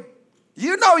angry,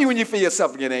 you know when you feel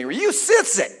yourself getting angry. You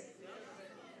sense it.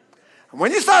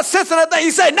 When you start sensing that thing,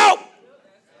 you say, no.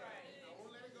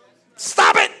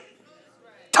 Stop it.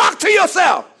 Talk to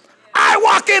yourself. I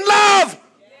walk in love,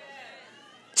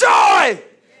 joy,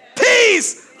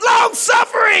 peace,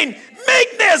 long-suffering,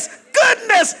 meekness,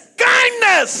 goodness,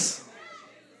 kindness.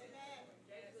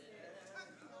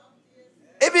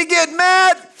 If you get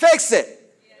mad, fix it.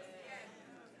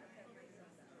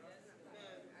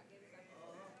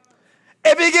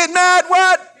 If you get mad,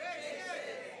 what?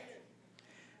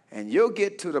 And you'll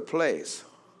get to the place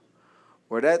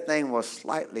where that thing will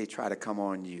slightly try to come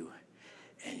on you.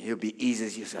 And you'll be easy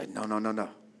as you say, no.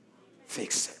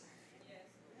 Fix it.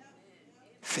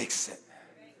 Fix it.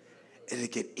 It'll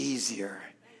get easier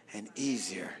and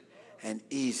easier and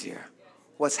easier.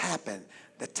 What's happened?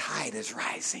 The tide is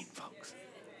rising, folks.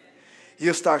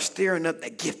 You'll start stirring up the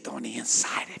gift on the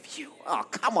inside of you. Oh,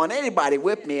 come on, anybody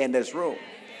with me in this room?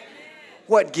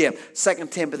 What gift? 2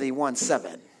 Timothy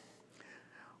 1:7.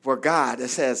 It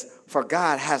says, for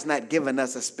God has not given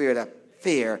us a spirit of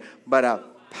fear, but of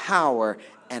power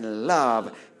and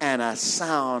love and a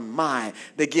sound mind.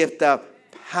 The gift of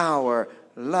power,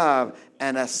 love,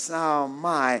 and a sound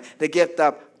mind. The gift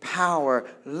of power,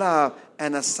 love,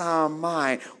 and a sound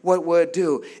mind. What will it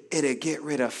do? It'll get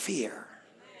rid of fear.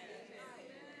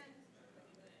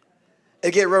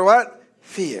 It'll get rid of what?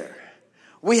 Fear.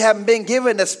 We haven't been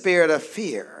given the spirit of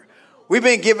fear. We've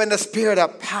been given the spirit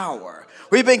of power.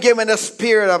 We've been given the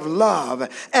spirit of love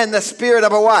and the spirit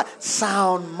of a what?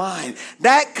 Sound mind.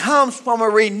 That comes from a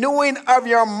renewing of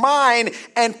your mind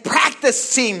and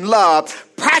practicing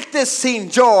love, practicing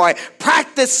joy,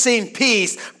 practicing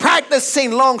peace,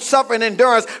 practicing long-suffering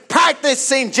endurance,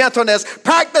 practicing gentleness,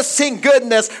 practicing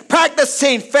goodness,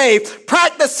 practicing faith,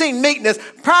 practicing meekness,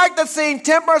 practicing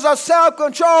tempers of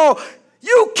self-control.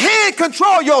 You can't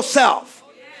control yourself.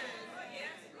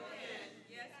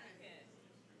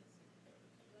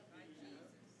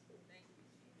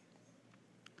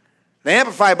 The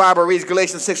Amplified Bible reads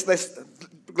Galatians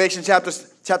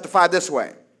chapter 5 this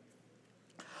way.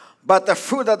 But the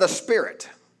fruit of the Spirit,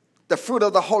 the fruit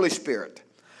of the Holy Spirit,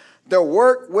 the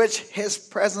work which his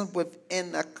presence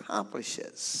within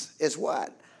accomplishes is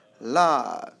what?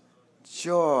 Love,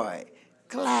 joy,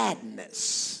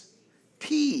 gladness,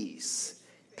 peace,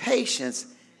 patience,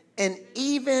 and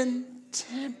even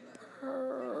temper.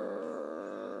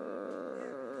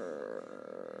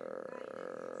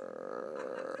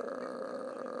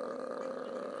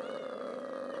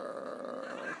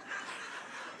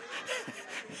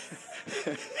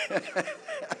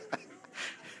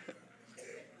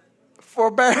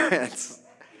 Forbearance,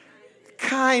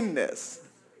 kindness,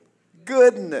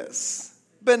 goodness,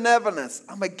 benevolence.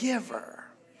 I'm a giver.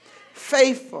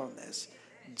 Faithfulness,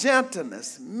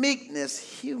 gentleness, meekness,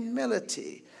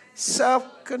 humility,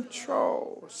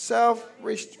 self-control,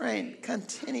 self-restraint,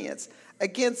 continuance.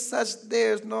 Against such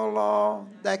there is no law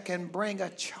that can bring a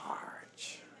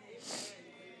charge.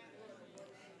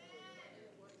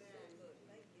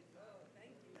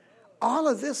 All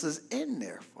of this is in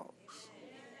there, folks.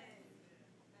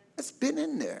 It's been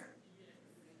in there.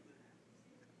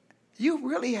 You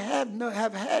really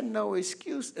have had no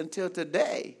excuse until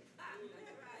today.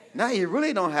 Now you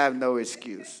really don't have no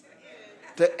excuse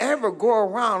to ever go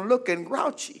around looking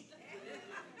grouchy.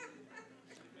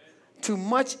 Too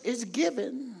much is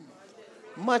given,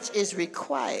 much is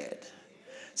required.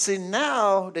 See,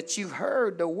 now that you've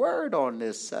heard the word on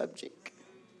this subject,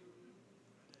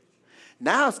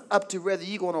 now it's up to whether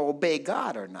you're going to obey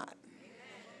God or not.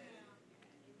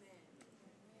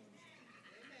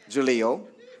 Julio.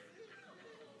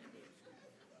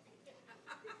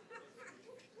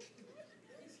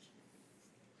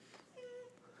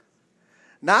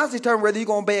 Now it's determined whether you're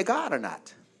going to obey God or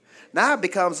not. Now it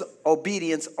becomes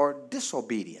obedience or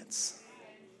disobedience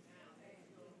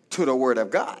to the word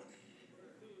of God.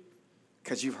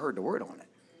 Because you've heard the word on it.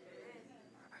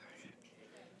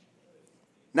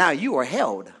 Now you are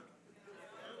held.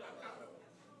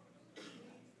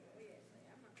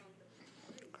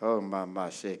 Oh, my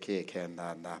shit, kid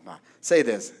cannot. Say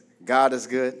this. God is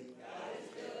good,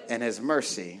 and his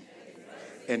mercy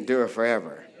endure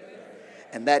forever.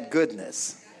 And that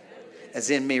goodness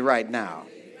is in me right now.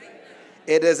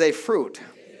 It is a fruit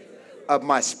of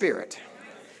my spirit.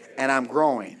 And I'm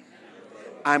growing.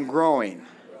 I'm growing.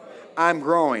 I'm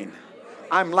growing.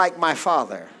 I'm like my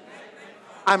Father.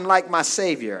 I'm like my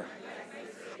Savior.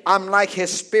 I'm like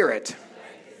his spirit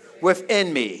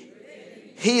within me.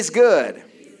 He's good.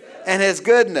 And his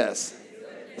goodness,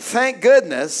 thank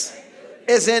goodness,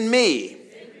 is in me.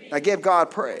 Now give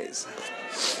God praise.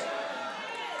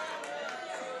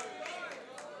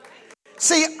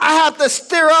 See, I have to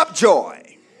stir up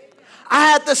joy.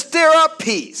 I have to stir up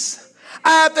peace.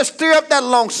 I have to stir up that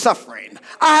long suffering.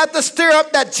 I have to stir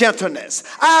up that gentleness.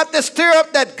 I have to stir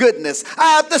up that goodness.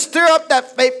 I have to stir up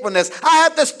that faithfulness. I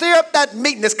have to stir up that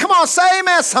meekness. Come on, say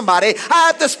amen, somebody. I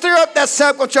have to stir up that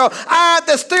self-control. I have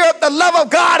to stir up the love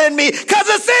of God in me because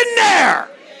it's in there.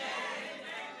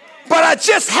 But I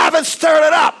just haven't stirred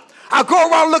it up. I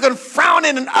go around looking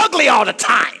frowning and ugly all the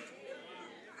time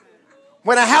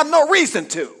when I have no reason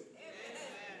to.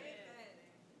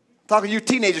 Talking to you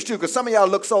teenagers too, because some of y'all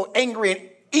look so angry and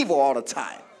evil all the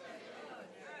time.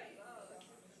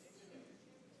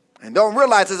 And don't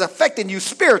realize it's affecting you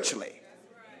spiritually.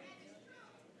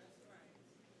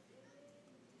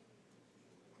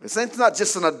 It's not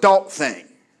just an adult thing.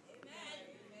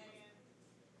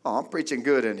 Oh, I'm preaching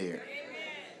good in here.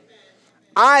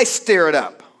 I stir it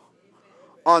up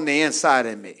on the inside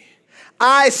of me.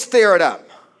 I stir it up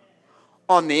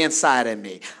on the inside of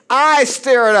me. I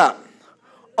stir it up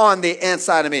on the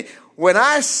inside of me. When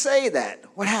I say that,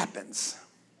 what happens?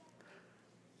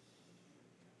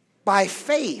 By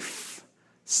faith,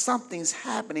 something's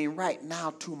happening right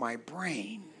now to my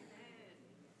brain.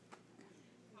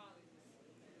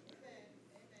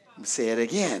 Let me say it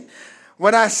again.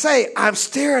 When I say I'm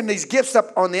stirring these gifts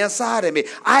up on the inside of me,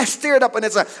 I stir it up on the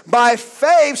inside. By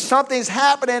faith, something's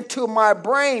happening to my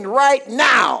brain right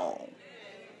now.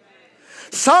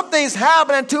 Something's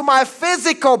happening to my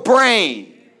physical brain.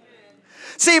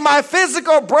 See, my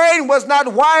physical brain was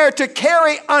not wired to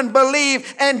carry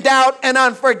unbelief and doubt and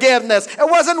unforgiveness. It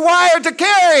wasn't wired to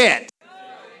carry it.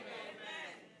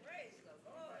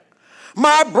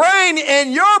 My brain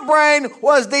and your brain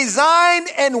was designed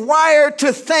and wired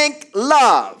to think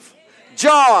love,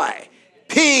 joy,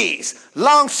 peace,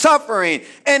 long-suffering,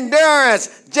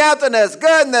 endurance, gentleness,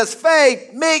 goodness,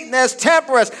 faith, meekness,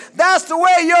 temperance. That's the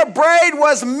way your brain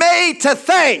was made to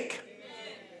think.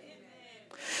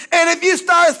 And if you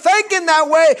start thinking that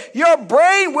way, your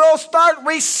brain will start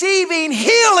receiving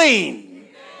healing.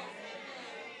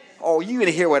 Oh, you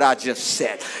didn't hear what I just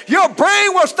said. Your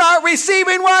brain will start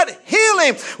receiving what?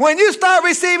 Healing. When you start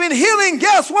receiving healing,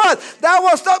 guess what? That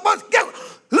will start.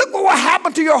 Look what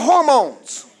happened to your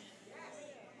hormones.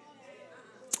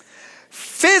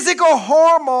 Physical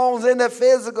hormones in the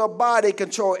physical body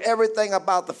control everything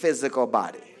about the physical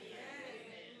body.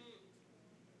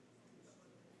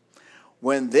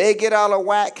 When they get out of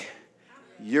whack,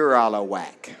 you're out of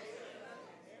whack.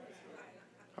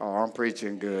 Oh, I'm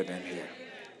preaching good in here.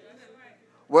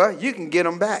 Well, you can get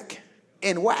them back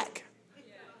in whack.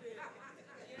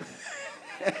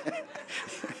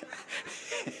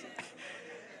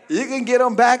 You can get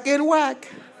them back in whack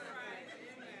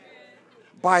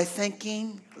by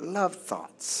thinking love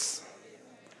thoughts,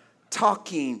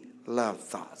 talking love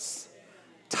thoughts,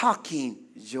 talking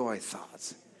joy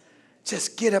thoughts.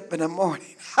 Just get up in the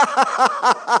morning.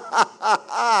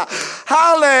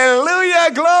 Hallelujah.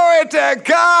 Glory to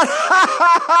God.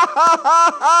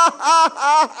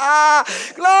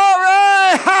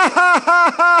 Glory.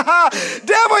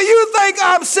 Devil, you think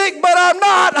I'm sick, but I'm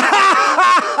not.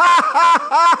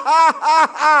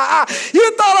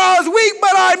 You thought I was weak,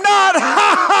 but I'm not.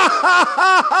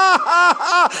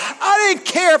 I didn't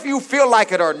care if you feel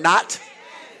like it or not.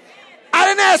 I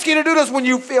didn't ask you to do this when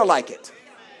you feel like it.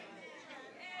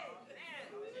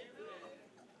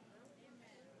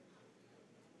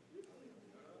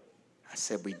 I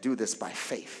said we do this by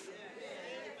faith.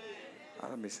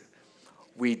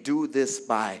 We do this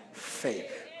by faith.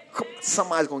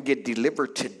 Somebody's going to get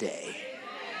delivered today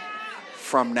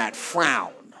from that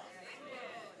frown.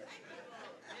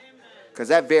 Because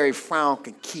that very frown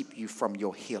can keep you from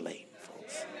your healing,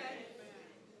 folks.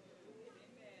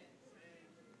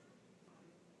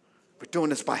 We're doing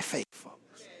this by faith,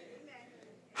 folks.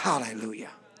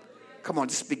 Hallelujah. Come on,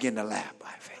 just begin to laugh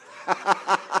by faith.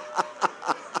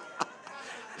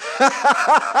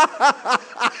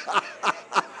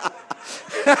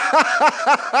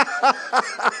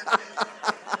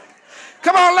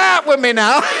 Come on, laugh with me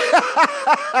now.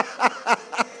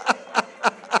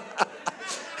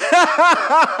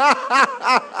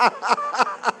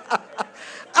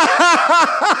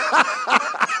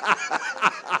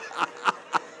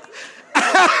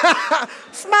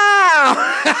 Smile.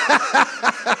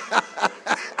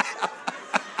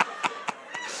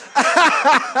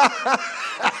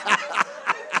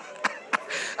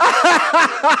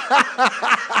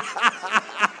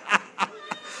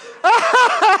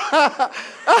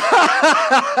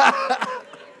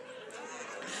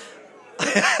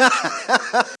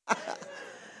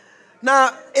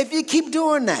 Now, if you keep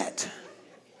doing that,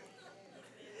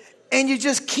 and you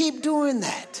just keep doing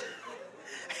that,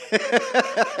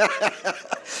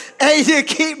 and you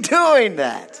keep doing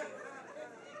that,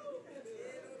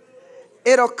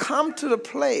 it'll come to the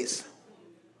place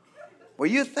where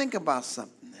you think about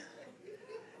something,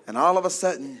 and all of a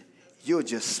sudden, you'll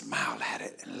just smile at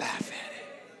it and laugh at it.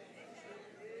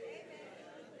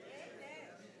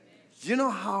 You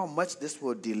know how much this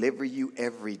will deliver you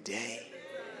every day?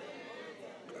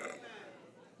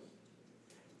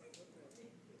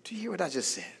 Do you hear what I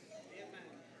just said?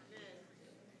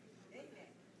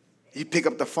 You pick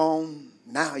up the phone.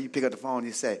 Now you pick up the phone and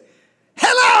you say,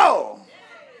 hello.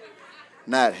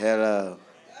 Not hello.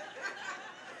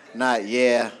 Not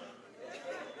yeah.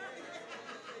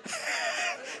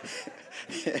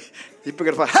 You pick up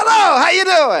the phone. Hello, how you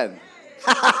doing?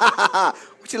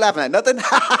 What you laughing at? Nothing?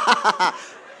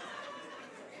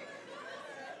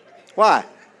 Why?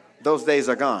 Those days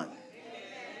are gone.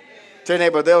 Tell your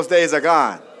neighbor, those days are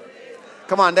gone.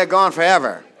 Come on, they're gone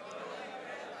forever.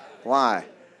 Why?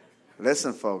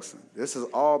 Listen, folks, this is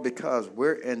all because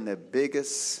we're in the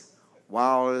biggest,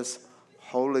 wildest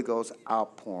Holy Ghost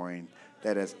outpouring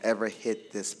that has ever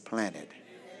hit this planet.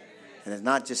 And it's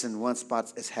not just in one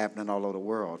spot, it's happening all over the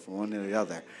world, from one to the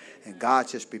other. And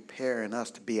God's just preparing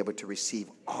us to be able to receive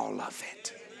all of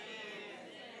it.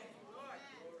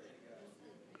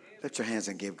 Lift your hands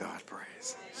and give God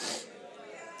praise.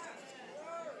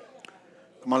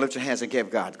 Come on, lift your hands and give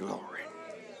God glory.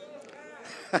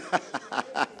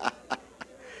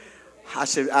 I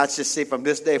should say from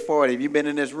this day forward, if you've been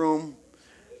in this room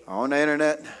or on the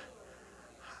internet,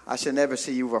 I should never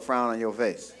see you with a frown on your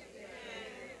face.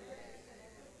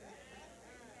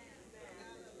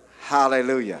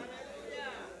 Hallelujah.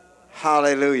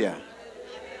 Hallelujah.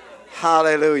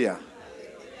 Hallelujah.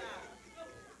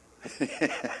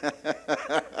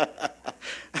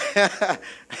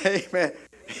 Amen.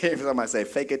 Somebody say,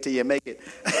 fake it till you make it.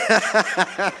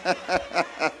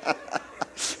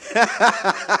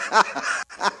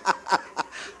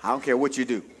 I don't care what you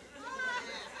do.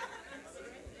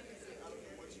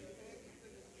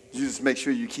 You just make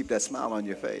sure you keep that smile on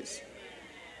your face.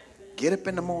 Get up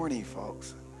in the morning,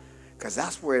 folks, because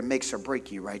that's where it makes or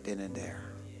break you right then and there.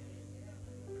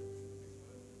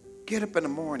 Get up in the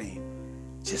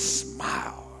morning, just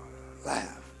smile,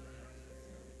 laugh.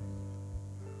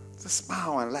 Just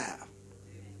smile and laugh.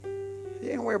 You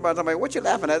ain't worry about somebody. What you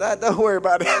laughing at? Don't worry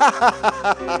about it.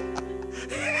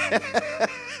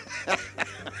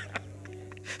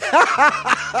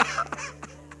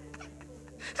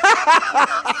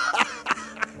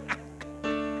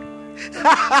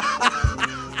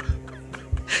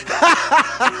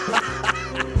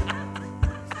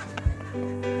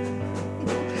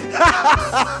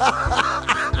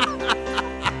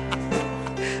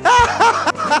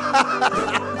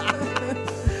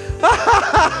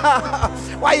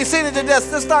 Why you sitting at the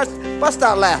desk? Let's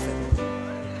start laughing.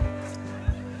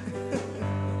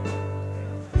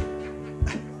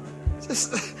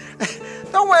 Just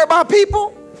don't worry about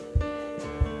people.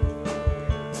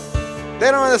 They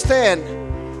don't understand.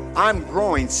 I'm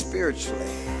growing spiritually.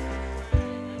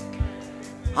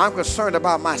 I'm concerned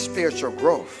about my spiritual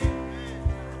growth.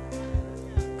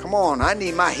 Come on, I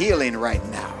need my healing right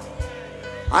now.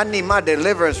 I need my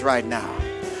deliverance right now.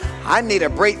 I need a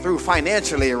breakthrough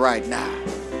financially right now.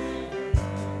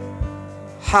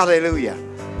 Hallelujah.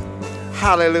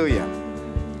 Hallelujah.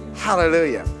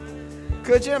 Hallelujah.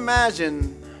 Could you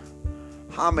imagine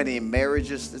how many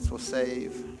marriages this will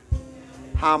save?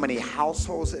 How many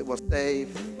households it will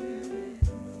save?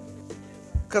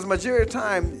 Because majority of the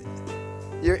time,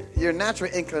 your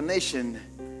natural inclination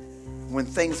when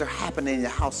things are happening in your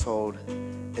household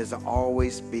is to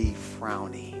always be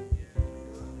frowny.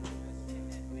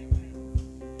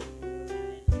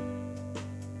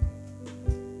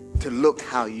 To look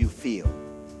how you feel.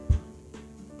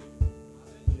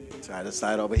 Try this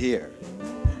side over here.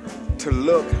 To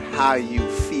look how you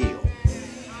feel.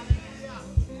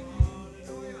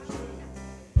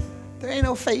 There ain't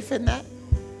no faith in that.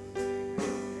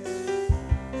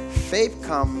 Faith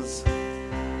comes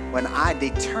when I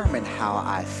determine how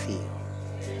I feel.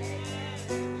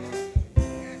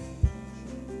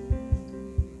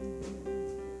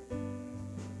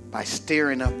 By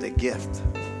stirring up the gift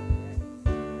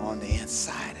on the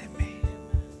inside of me.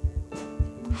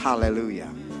 Hallelujah.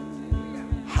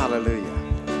 Hallelujah.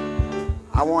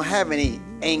 I won't have any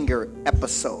anger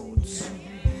episodes.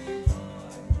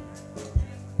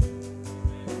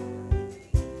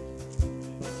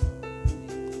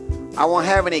 I won't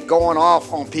have any going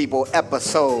off on people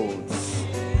episodes.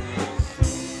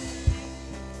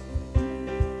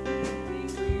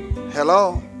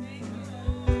 Hello?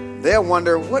 They'll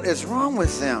wonder what is wrong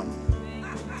with them.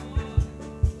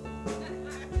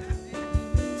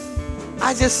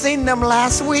 I just seen them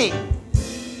last week.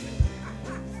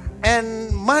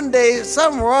 And Monday,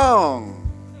 something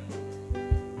wrong.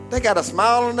 They got a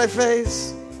smile on their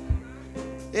face.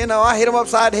 You know, I hit them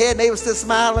upside the head and they were still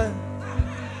smiling.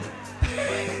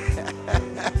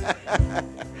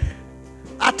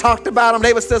 I talked about them,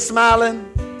 they were still smiling.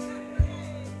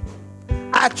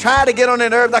 I tried to get on their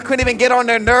nerves. I couldn't even get on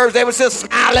their nerves. They were still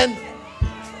smiling.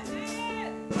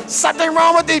 Something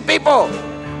wrong with these people.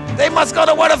 They must go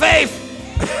to Word of Faith.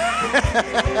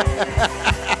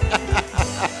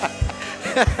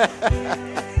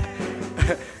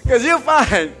 Because you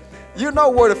find, you know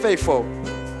Word of Faith folk.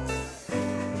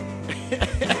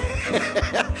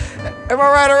 Am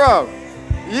I right or wrong?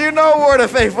 You know Word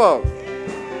of Faith folk.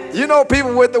 You know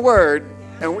people with the Word.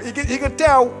 And you can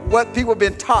tell what people have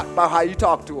been taught by how you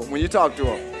talk to them when you talk to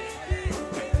them.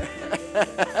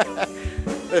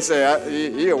 They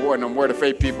say, you're one of them Word of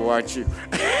Faith people, aren't you?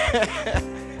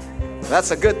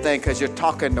 That's a good thing because you're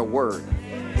talking the Word.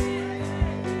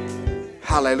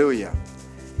 Hallelujah.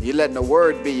 You're letting the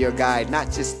Word be your guide,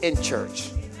 not just in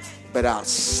church, but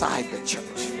outside the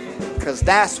church. Because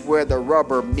that's where the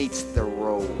rubber meets the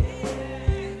road.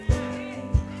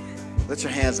 Let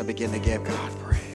your hands up, begin to give God